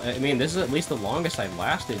 Well, I mean, this is at least the longest I've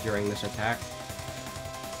lasted during this attack.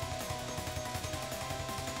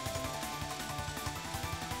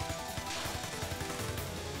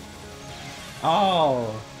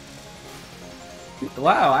 Oh!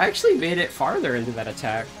 Wow, I actually made it farther into that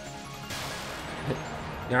attack.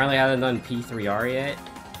 Gnarly hasn't done P3R yet?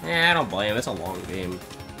 Eh, I don't blame him, it's a long game.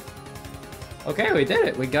 Okay, we did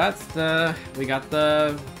it! We got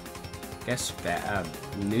the... I guess,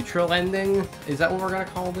 neutral ending? Is that what we're gonna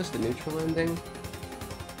call this? The neutral ending?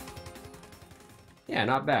 Yeah,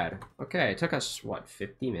 not bad. Okay, it took us, what,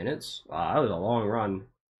 50 minutes? Wow, that was a long run.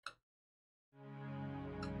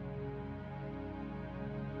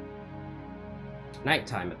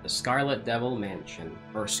 Nighttime at the Scarlet Devil Mansion.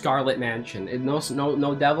 Or Scarlet Mansion.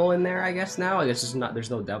 No devil in there, I guess, now? I guess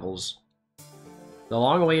there's no devils. The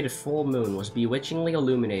long-awaited full moon was bewitchingly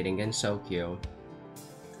illuminating Gensokyo.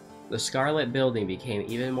 The Scarlet Building became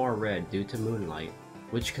even more red due to moonlight,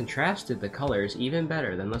 which contrasted the colors even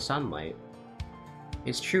better than the sunlight.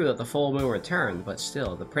 It's true that the full moon returned, but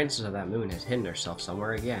still, the princess of that moon has hidden herself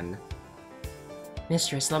somewhere again.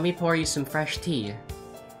 Mistress, let me pour you some fresh tea.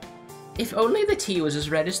 If only the tea was as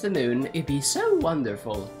red as the moon, it'd be so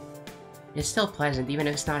wonderful. It's still pleasant, even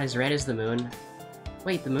if it's not as red as the moon.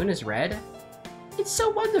 Wait, the moon is red? It's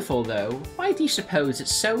so wonderful, though. Why do you suppose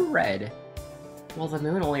it's so red? Well, the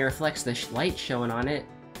moon only reflects the light showing on it.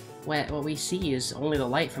 What we see is only the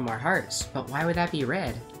light from our hearts, but why would that be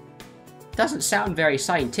red? Doesn't sound very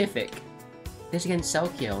scientific. This against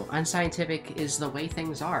Selkio, unscientific is the way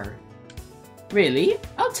things are. Really?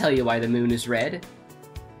 I'll tell you why the moon is red.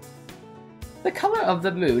 The color of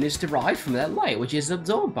the moon is derived from that light which is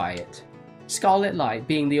absorbed by it. Scarlet light,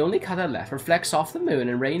 being the only color left, reflects off the moon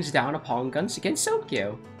and rains down upon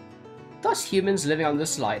Gensokyo. Thus humans living on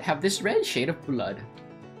this light have this red shade of blood.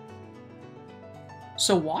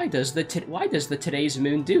 So why does the today's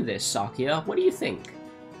moon do this, Sakia? What do you think?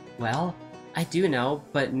 Well, I do know,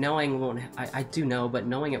 but knowing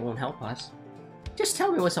it won't help us. Just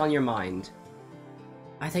tell me what's on your mind.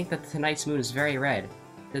 I think that tonight's moon is very red,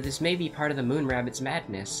 that this may be part of the Moon Rabbit's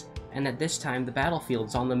madness, and that this time the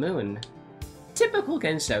battlefield's on the moon. Typical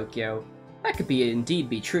Gensokyo. That could indeed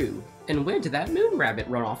be true. And where did that Moon Rabbit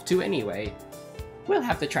run off to anyway? We'll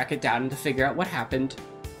have to track it down to figure out what happened.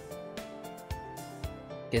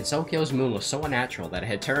 Gensokyo's moon was so unnatural that it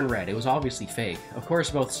had turned red. It was obviously fake. Of course,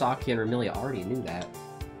 both Saki and Remilia already knew that.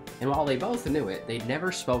 And while they both knew it, they'd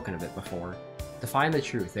never spoken of it before. To find the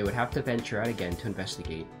truth, they would have to venture out again to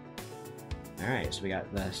investigate. Alright, so we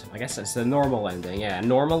got this. I guess that's the normal ending. Yeah,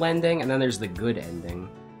 normal ending, and then there's the good ending.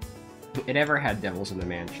 It ever had devils in the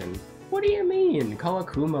mansion. What do you mean?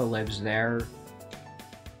 Kawakuma lives there.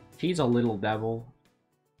 She's a little devil.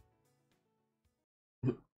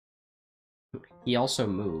 He also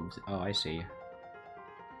moved. Oh, I see.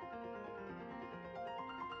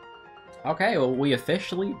 Okay, well, we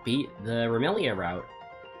officially beat the Remilia route.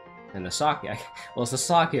 And the Saki... Well, it's the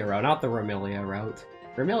Saki route, not the Remilia route.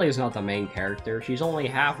 Remilia is not the main character. She's only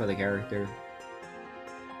half of the character.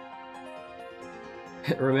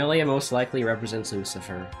 Remilia most likely represents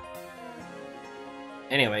Lucifer.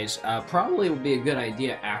 Anyways, probably would be a good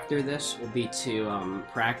idea after this would be to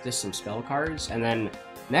practice some spell cards, and then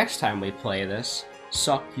next time we play this,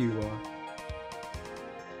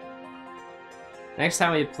 next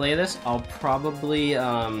time we play this, I'll probably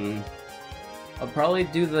do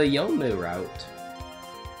the Youmu route,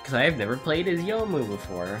 because I've never played as Youmu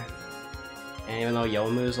before. And even though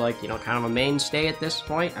Yomu's like, you know, kind of a mainstay at this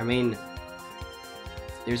point, I mean,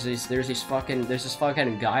 there's this fucking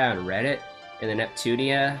guy on Reddit. in the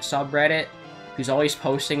Neptunia subreddit who's always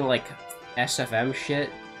posting like SFM shit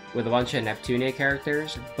with a bunch of Neptunia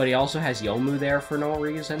characters, but he also has Youmu there for no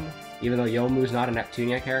reason, even though Yomu's not a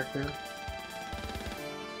Neptunia character.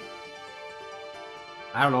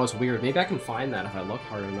 I don't know, it's weird. Maybe I can find that if I look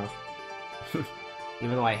hard enough.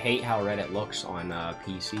 Even though I hate how Reddit looks on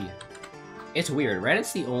PC. It's weird.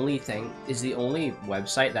 Reddit's the only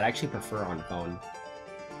website that I actually prefer on phone.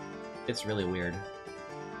 It's really weird.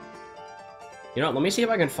 You know what, let me see if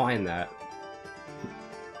I can find that.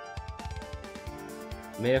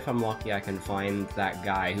 Maybe if I'm lucky I can find that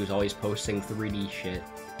guy who's always posting 3D shit.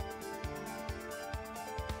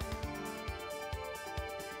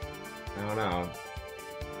 I don't know.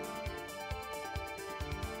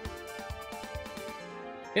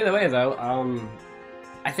 Either way though,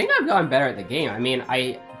 I think I've gotten better at the game. I mean,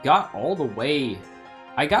 I got all the way...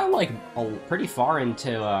 I got, like, pretty far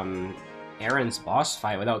into, Aaron's boss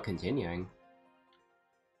fight without continuing.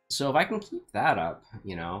 So if I can keep that up,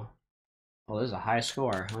 you know... Well, there's a high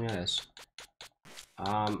score. Look at this.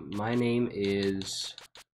 My name is...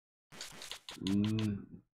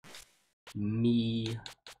 Minis.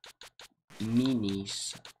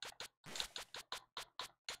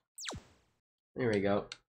 There we go.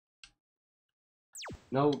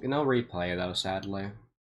 No replay though, sadly.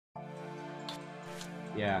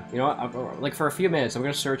 Yeah, you know what? Like for a few minutes, I'm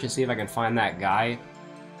gonna search and see if I can find that guy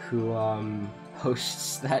who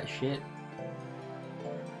hosts that shit.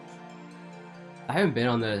 I haven't been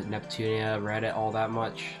on the Neptunia Reddit all that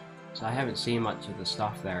much, so I haven't seen much of the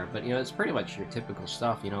stuff there. But you know, it's pretty much your typical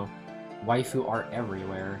stuff. You know, waifu art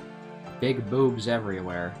everywhere, big boobs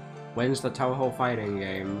everywhere. When's the Touhou fighting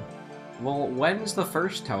game? Well, when's the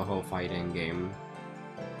first Touhou fighting game?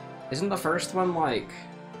 Isn't the first one like...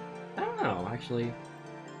 I don't know, actually.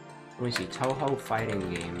 Let me see, Touhou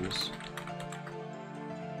fighting games.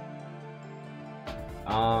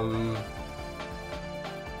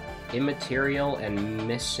 Immaterial and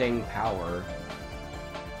Missing Power.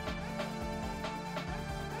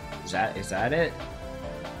 Is that it?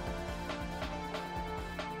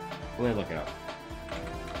 Let me look it up.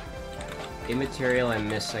 Immaterial and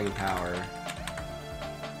Missing Power.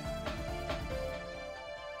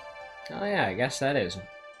 Oh yeah, I guess that is.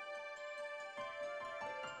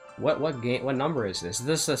 What game? What number is this? Is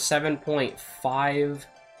this a 7.5?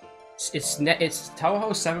 It's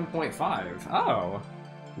Touhou 7.5. Oh,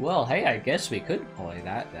 well, hey, I guess we could play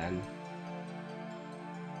that then.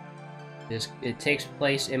 It takes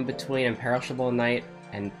place in between Imperishable Night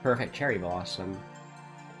and Perfect Cherry Blossom.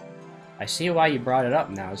 I see why you brought it up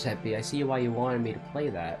now, Zeppy. I see why you wanted me to play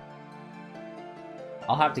that.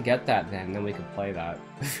 I'll have to get that then we can play that.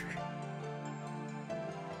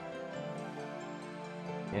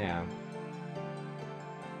 Yeah.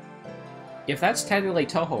 If that's technically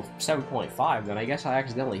Touhou 7.5, then I guess I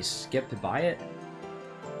accidentally skipped to buy it.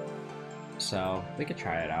 So, we could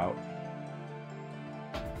try it out.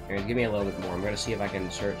 Here, give me a little bit more. I'm gonna see if I can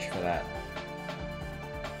search for that.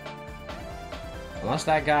 Unless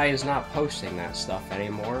that guy is not posting that stuff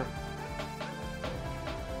anymore.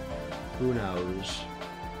 Who knows?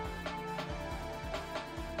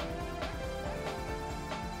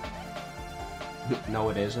 No,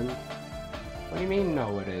 it isn't. What do you mean,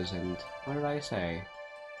 no, it isn't? What did I say?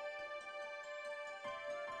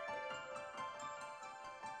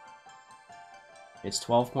 It's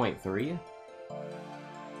 12.3?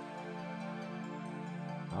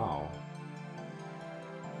 Oh.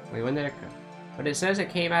 Wait, when did it... But it says it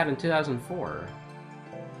came out in 2004.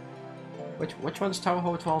 Which one's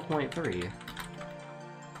Touhou 12.3?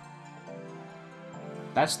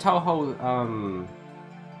 That's Touhou,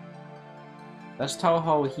 That's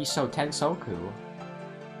Touhou Hiso Tensoku.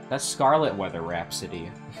 That's Scarlet Weather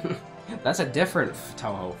Rhapsody. That's a different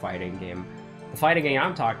Touhou fighting game. The fighting game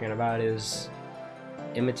I'm talking about is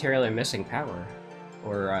Immaterial and Missing Power.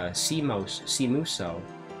 Or, Simuso.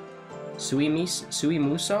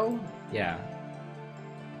 Suimuso? Yeah.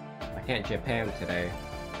 I can't Japan today.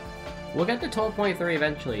 We'll get to 12.3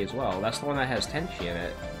 eventually as well. That's the one that has Tenchi in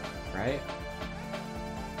it, right?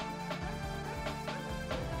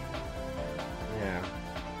 Yeah.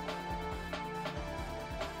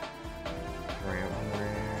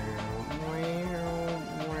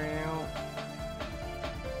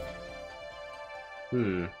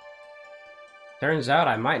 Turns out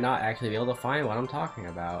I might not actually be able to find what I'm talking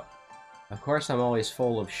about. Of course I'm always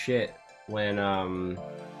full of shit when,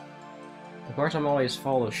 Of course I'm always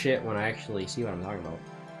full of shit when I actually see what I'm talking about.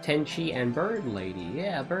 Tenchi and Bird Lady.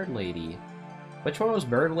 Yeah, Bird Lady. Which one was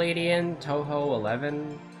Bird Lady in? Touhou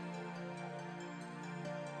 11?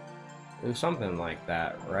 It was something like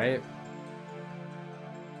that, right?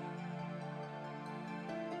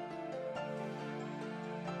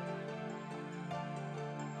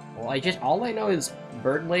 Well, all I know is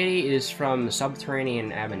Bird Lady is from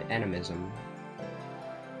Subterranean Animism.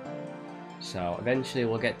 So, eventually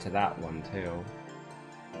we'll get to that one, too.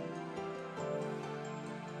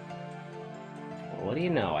 Well, what do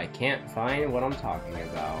you know? I can't find what I'm talking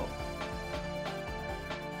about.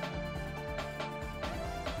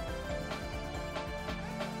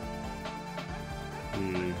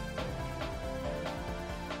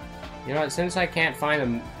 You know what, since I can't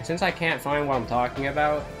find what I'm talking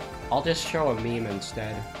about, I'll just show a meme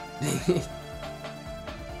instead.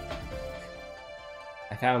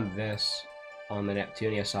 I found this on the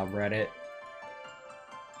Neptunia subreddit.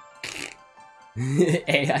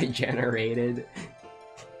 AI generated.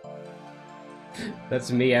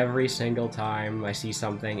 That's me every single time I see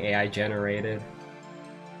something AI generated.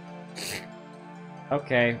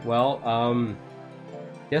 Okay, well,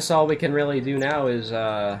 guess all we can really do now is,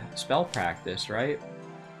 spell practice, right?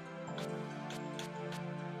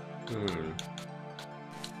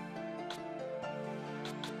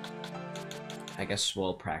 I guess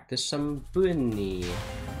we'll practice some bunny.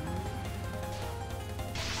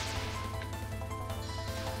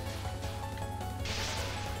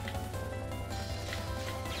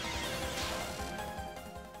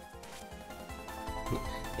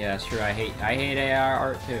 Yeah, that's true. I hate AI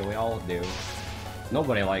art too. We all do.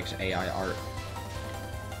 Nobody likes AI art.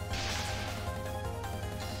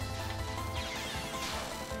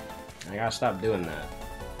 I gotta stop doing that.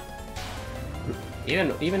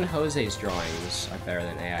 Even Jose's drawings are better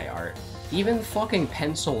than AI art. Even fucking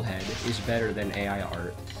Pencil Head is better than AI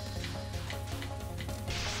art.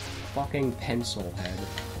 Fucking Pencil Head.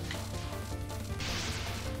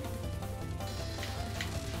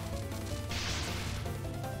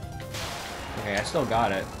 Okay, I still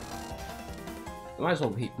got it. Might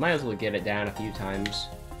as well get it down a few times.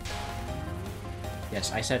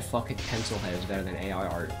 Yes, I said fucking Pencil Head is better than AI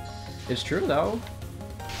art. It's true though.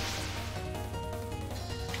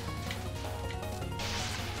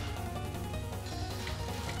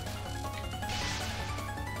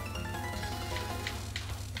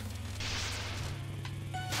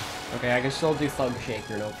 Okay, I can still do Thug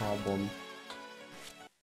Shaker, no problem.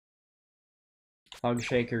 Thug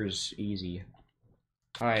Shaker's easy.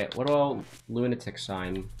 Alright, what about Lunatic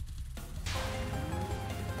Sign?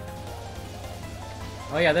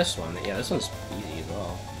 Oh yeah, this one. Yeah, this one's easy as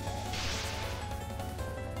well.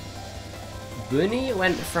 Bunny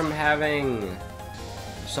went from having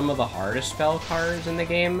some of the hardest spell cards in the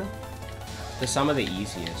game to some of the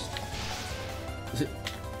easiest.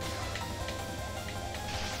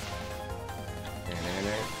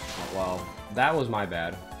 Well, that was my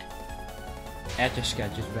bad.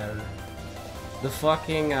 Etch-a-Sketch is better. The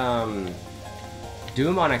fucking,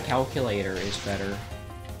 Doom on a calculator is better.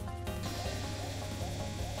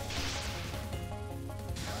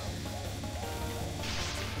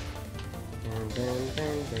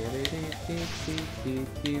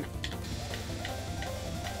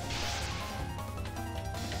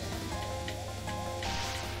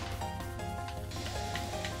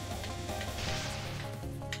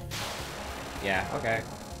 Yeah, okay.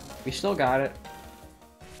 We still got it.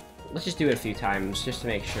 Let's just do it a few times, just to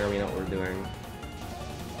make sure we know what we're doing.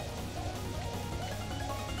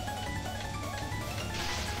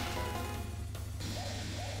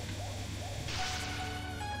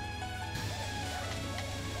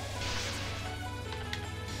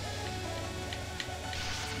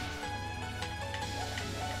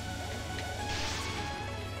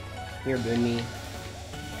 Here, Bunny.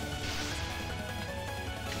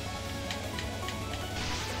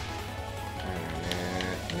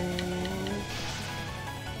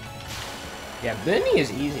 Yeah, Bunny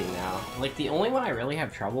is easy now. Like, the only one I really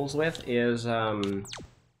have troubles with is,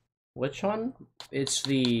 which one? It's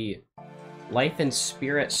the Life and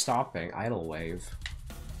Spirit Stopping Idle Wave.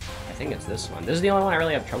 I think it's this one. This is the only one I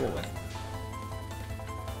really have trouble with.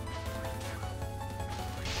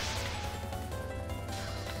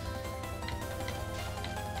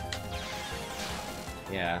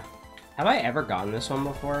 Yeah. Have I ever gotten this one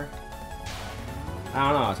before?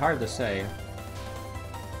 I don't know, it's hard to say.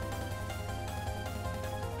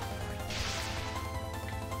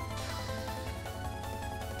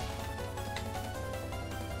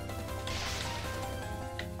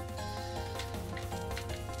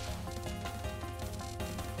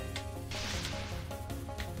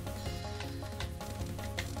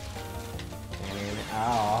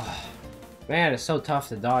 Oh. Man, it's so tough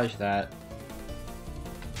to dodge that.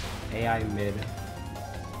 AI mid.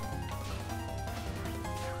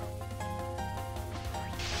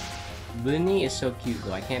 Bunny is so cute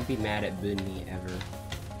though, I can't be mad at Bunny ever.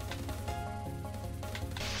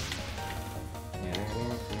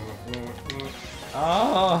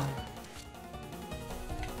 Oh!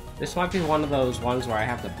 This might be one of those ones where I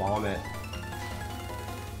have to bomb it.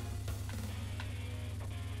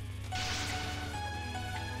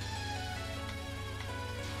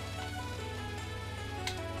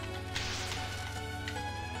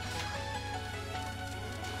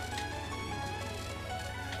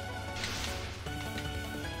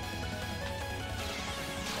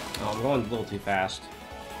 Oh, I'm going a little too fast.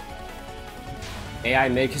 AI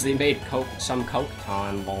made because they made some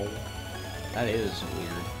Coke-Ton bowl. That is weird.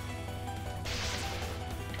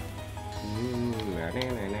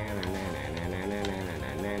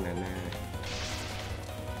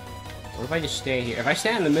 What if I just stay here? If I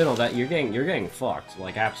stand in the middle, that you're getting fucked,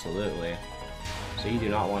 like absolutely. So you do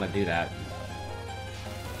not want to do that.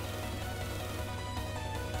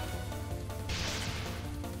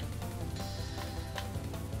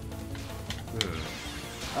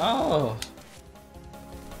 Oh.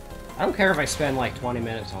 I don't care if I spend like 20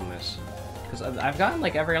 minutes on this. Because I've gotten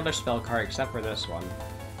like every other spell card except for this one.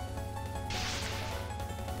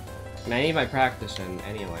 And I need my practice in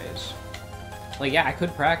anyways. Like, yeah, I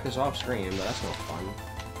could practice off screen, but that's no fun.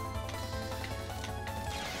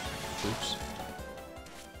 Oops.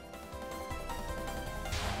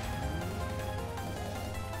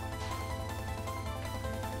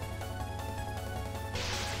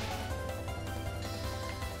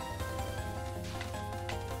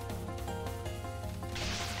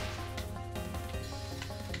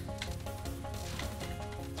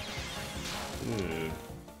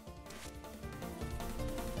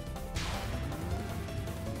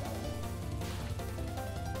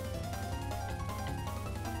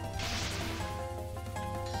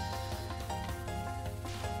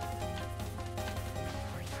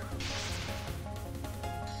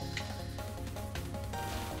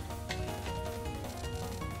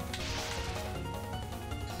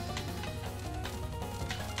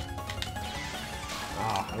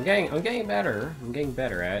 I'm getting better. I'm getting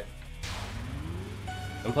better at it.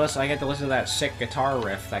 And plus, I get to listen to that sick guitar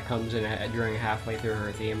riff that comes in during halfway through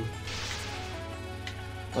her theme.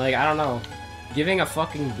 Like, I don't know. Giving a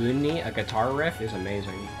fucking Bunny a guitar riff is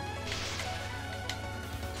amazing.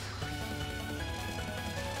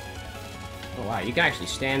 Oh wow, you can actually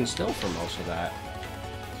stand still for most of that.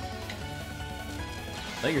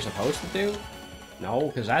 Is that you're supposed to do? No,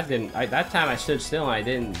 because that didn't. That time I stood still and I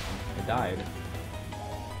didn't. I died.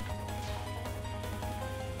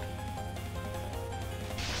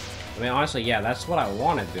 I mean, honestly, yeah, that's what I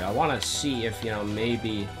want to do. I want to see if, you know,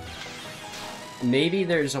 maybe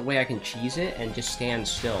there's a way I can cheese it and just stand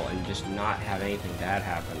still and just not have anything bad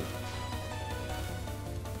happen.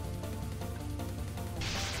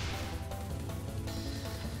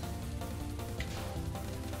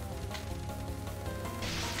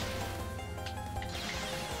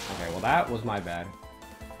 Okay, well, that was my bad.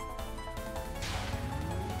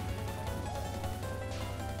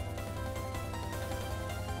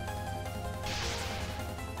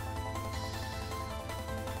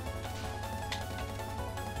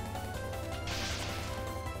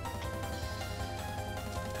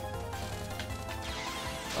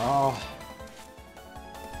 Oh.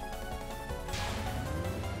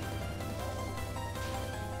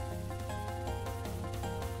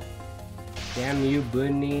 Damn you,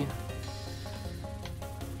 Bunny.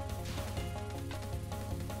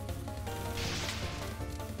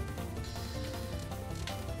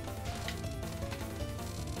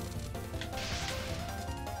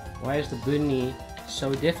 Why is the Bunny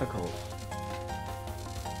so difficult?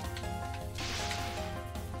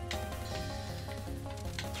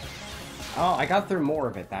 Oh, I got through more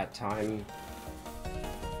of it that time.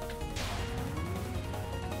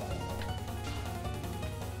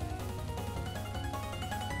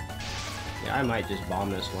 Yeah, I might just bomb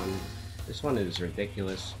this one. This one is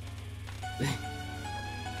ridiculous.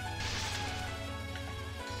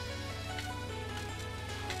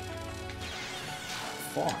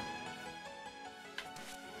 Fuck.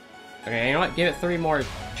 Okay, you know what? Give it 3 more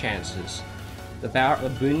chances. The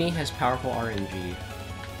Bunny has powerful RNG.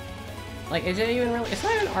 Like, is it even really? It's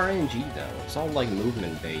not even RNG though. It's all like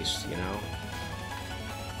movement based, you know?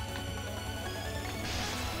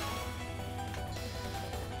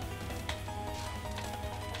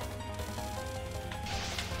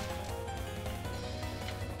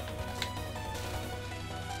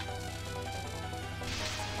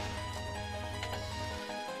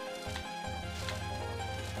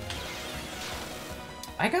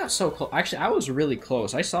 I got so close. Actually, I was really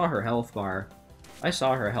close. I saw her health bar.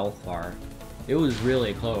 It was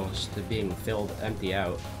really close to being empty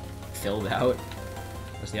out. Filled out?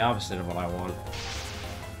 That's the opposite of what I want.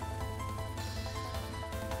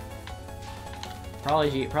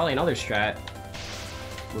 Probably another strat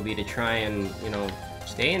would be to try and, you know,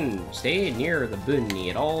 stay near the bunny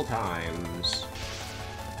at all times.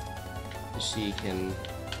 Just so you can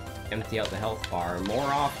empty out the health bar more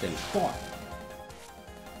often.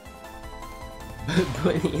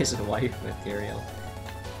 Bunny is wife material.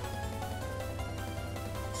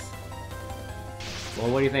 Well,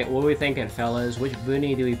 what do you think? What are we thinking, fellas? Which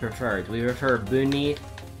bunny do we prefer? Do we prefer bunny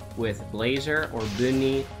with blazer or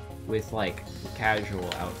bunny with like casual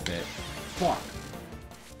outfit?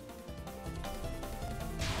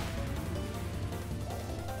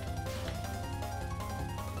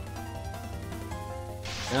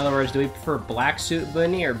 In other words, do we prefer black suit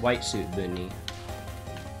bunny or white suit bunny?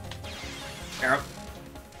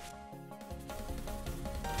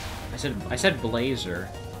 I said blazer.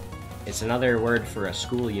 It's another word for a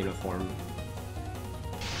school uniform.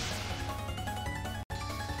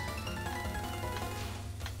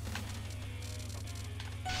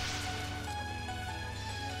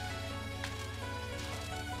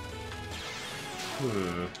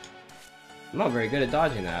 I'm not very good at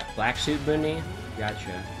dodging that. Black suit bunny?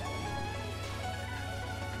 Gotcha.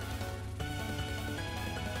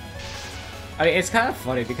 I mean, it's kind of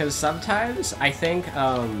funny because sometimes I think,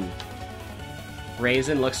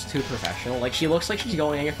 Raisin looks too professional. Like, she looks like she's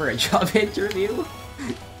going in for a job interview.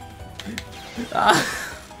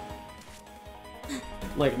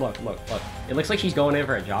 Like, look. It looks like she's going in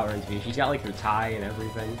for a job interview. She's got, like, her tie and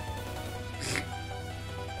everything.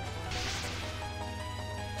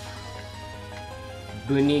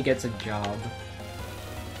 Bunny gets a job.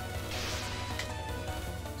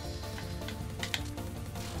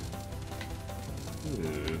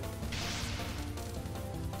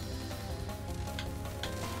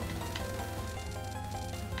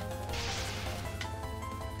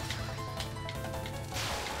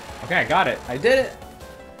 Okay, I got it. I did it!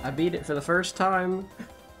 I beat it for the first time.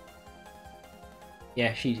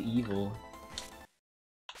 Yeah, she's evil.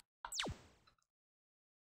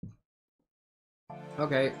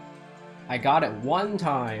 Okay. I got it one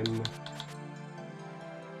time.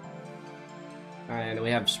 Alright, and we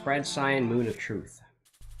have Spread Sign, Moon of Truth.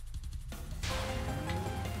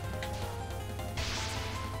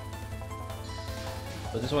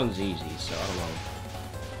 But this one's easy, so I don't know.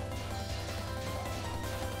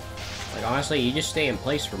 Like, honestly, you just stay in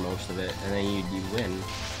place for most of it, and then you win.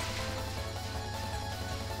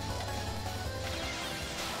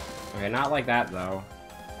 Okay, not like that, though.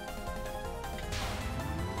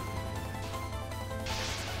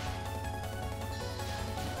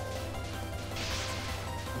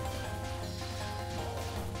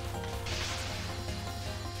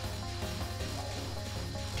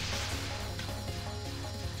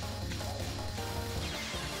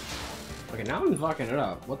 Okay, now I'm fucking it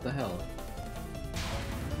up. What the hell?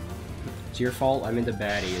 It's your fault I'm into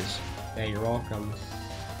baddies. Yeah, you're welcome.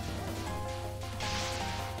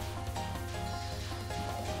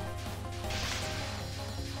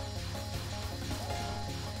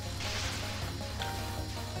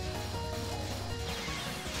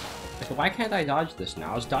 Like, why can't I dodge this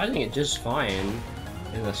now? I was dodging it just fine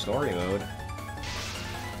in the story mode.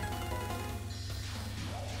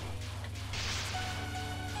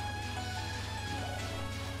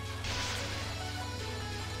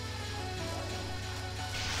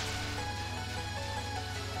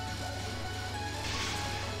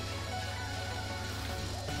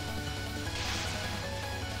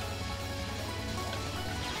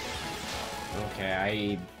 Okay,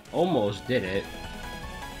 I almost did it.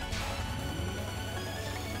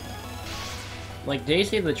 Like,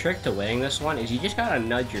 basically the trick to winning this one is you just gotta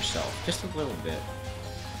nudge yourself, just a little bit.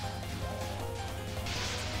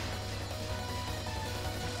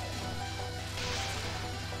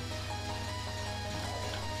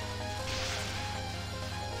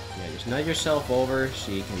 Yeah, just nudge yourself over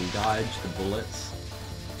so you can dodge the bullets.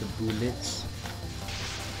 The bullets.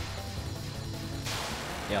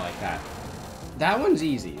 Yeah, like that. That one's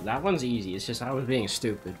easy. That one's easy. It's just I was being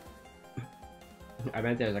stupid. I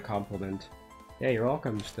meant it as a compliment. Yeah, you're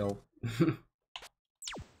welcome still.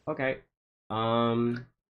 Okay.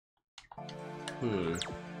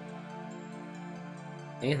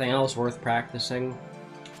 Anything else worth practicing?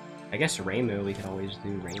 I guess Reimu, we could always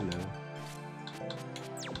do Reimu.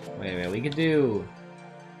 Wait a minute, we could do...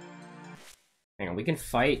 Hang on, we can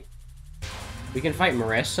fight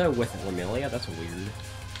Marissa with Remilia? That's weird.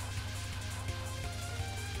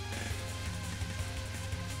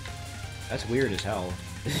 That's weird as hell.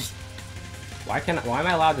 Why am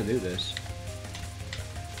I allowed to do this?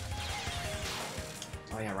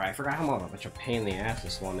 Oh yeah, right, I forgot how much a pain in the ass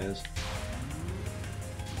this one is.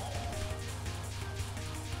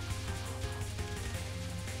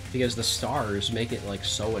 Because the stars make it, like,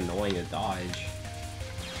 so annoying to dodge.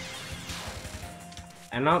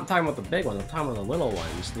 And I'm not talking about the big ones, I'm talking about the little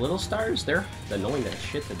ones. The little stars, they're annoying as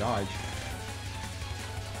shit to dodge.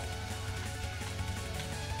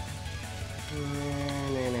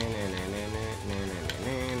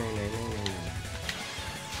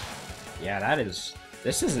 Yeah, that is...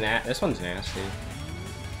 This one's nasty.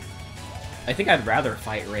 I think I'd rather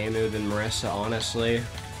fight Reimu than Marissa, honestly.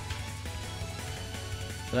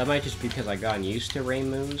 But that might just be because I've gotten used to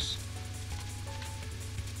Reimus.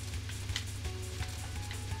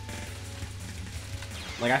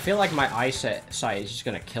 Like, I feel like my eyesight is just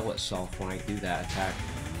gonna kill itself when I do that attack.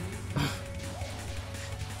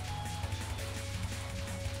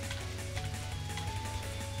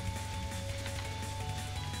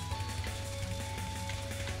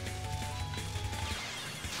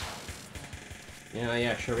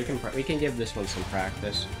 Yeah, sure, we can give this one some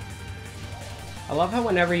practice. I love how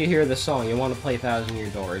whenever you hear the song, you want to play 1,000 Year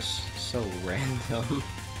Doors. So random.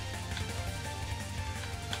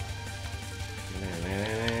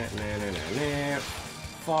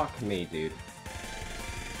 Fuck me, dude.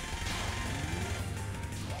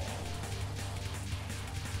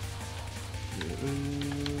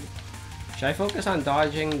 Should I focus on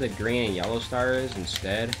dodging the green and yellow stars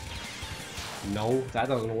instead? No, that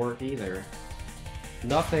doesn't work either.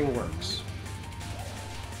 Nothing works.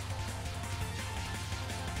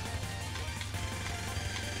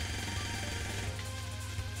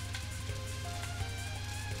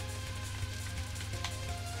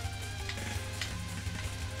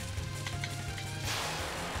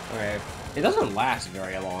 Okay, it doesn't last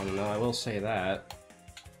very long though, I will say that.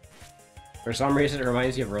 For some reason it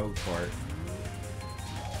reminds you of Rogue Fort.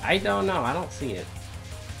 I don't know, I don't see it.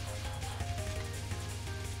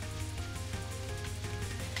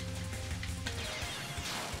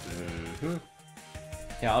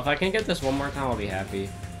 Yeah, if I can get this one more time, I'll be happy.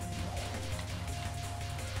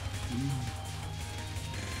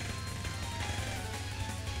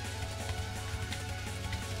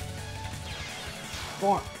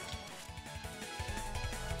 Fuck.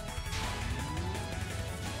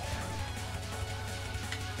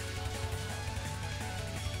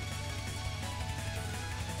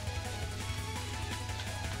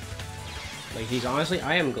 Like, he's honestly,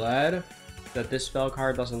 I am glad that this spell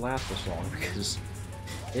card doesn't last this long, because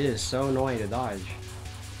it is so annoying to dodge.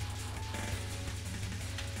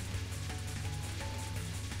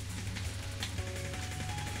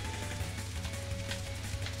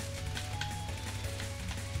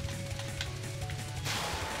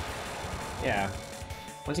 Yeah.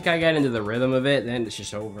 Once you kinda get into the rhythm of it, then it's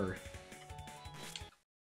just over.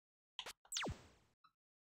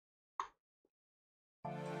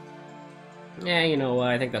 Yeah, you know what,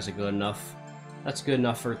 I think that's good enough. That's good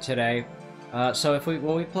enough for today. So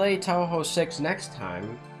when we play Touhou 6 next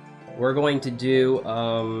time, we're going to do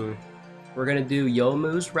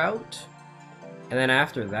Youmu's route, and then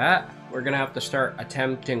after that, we're gonna have to start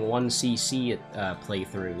attempting 1cc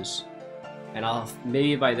playthroughs. And I'll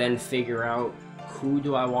maybe by then figure out who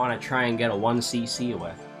do I want to try and get a 1cc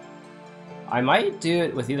with. I might do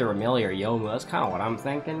it with either Remilia or Youmu, that's kind of what I'm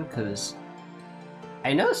thinking, because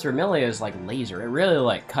I noticed Remilia is like laser. It really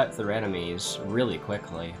like cut through enemies really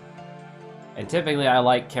quickly. And typically I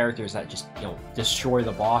like characters that just, you know, destroy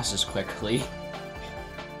the bosses quickly.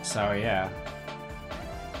 So yeah.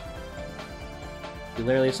 You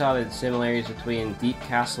literally saw the similarities between Deep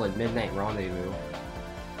Castle and Midnight Rendezvous.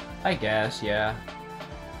 I guess, yeah.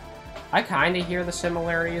 I kinda hear the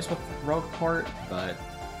similarities with Rogue Port, but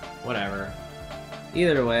whatever.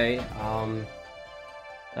 Either way,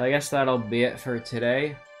 I guess that'll be it for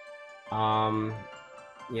today.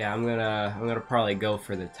 Yeah, I'm gonna probably go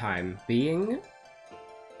for the time being.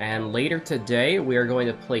 And later today, we are going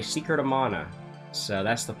to play Secret of Mana. So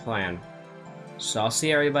that's the plan. So I'll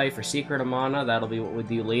see everybody for Secret of Mana. That'll be what we'll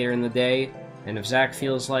do later in the day. And if Zach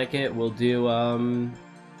feels like it, we'll do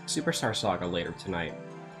Superstar Saga later tonight.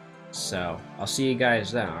 So I'll see you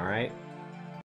guys then, alright?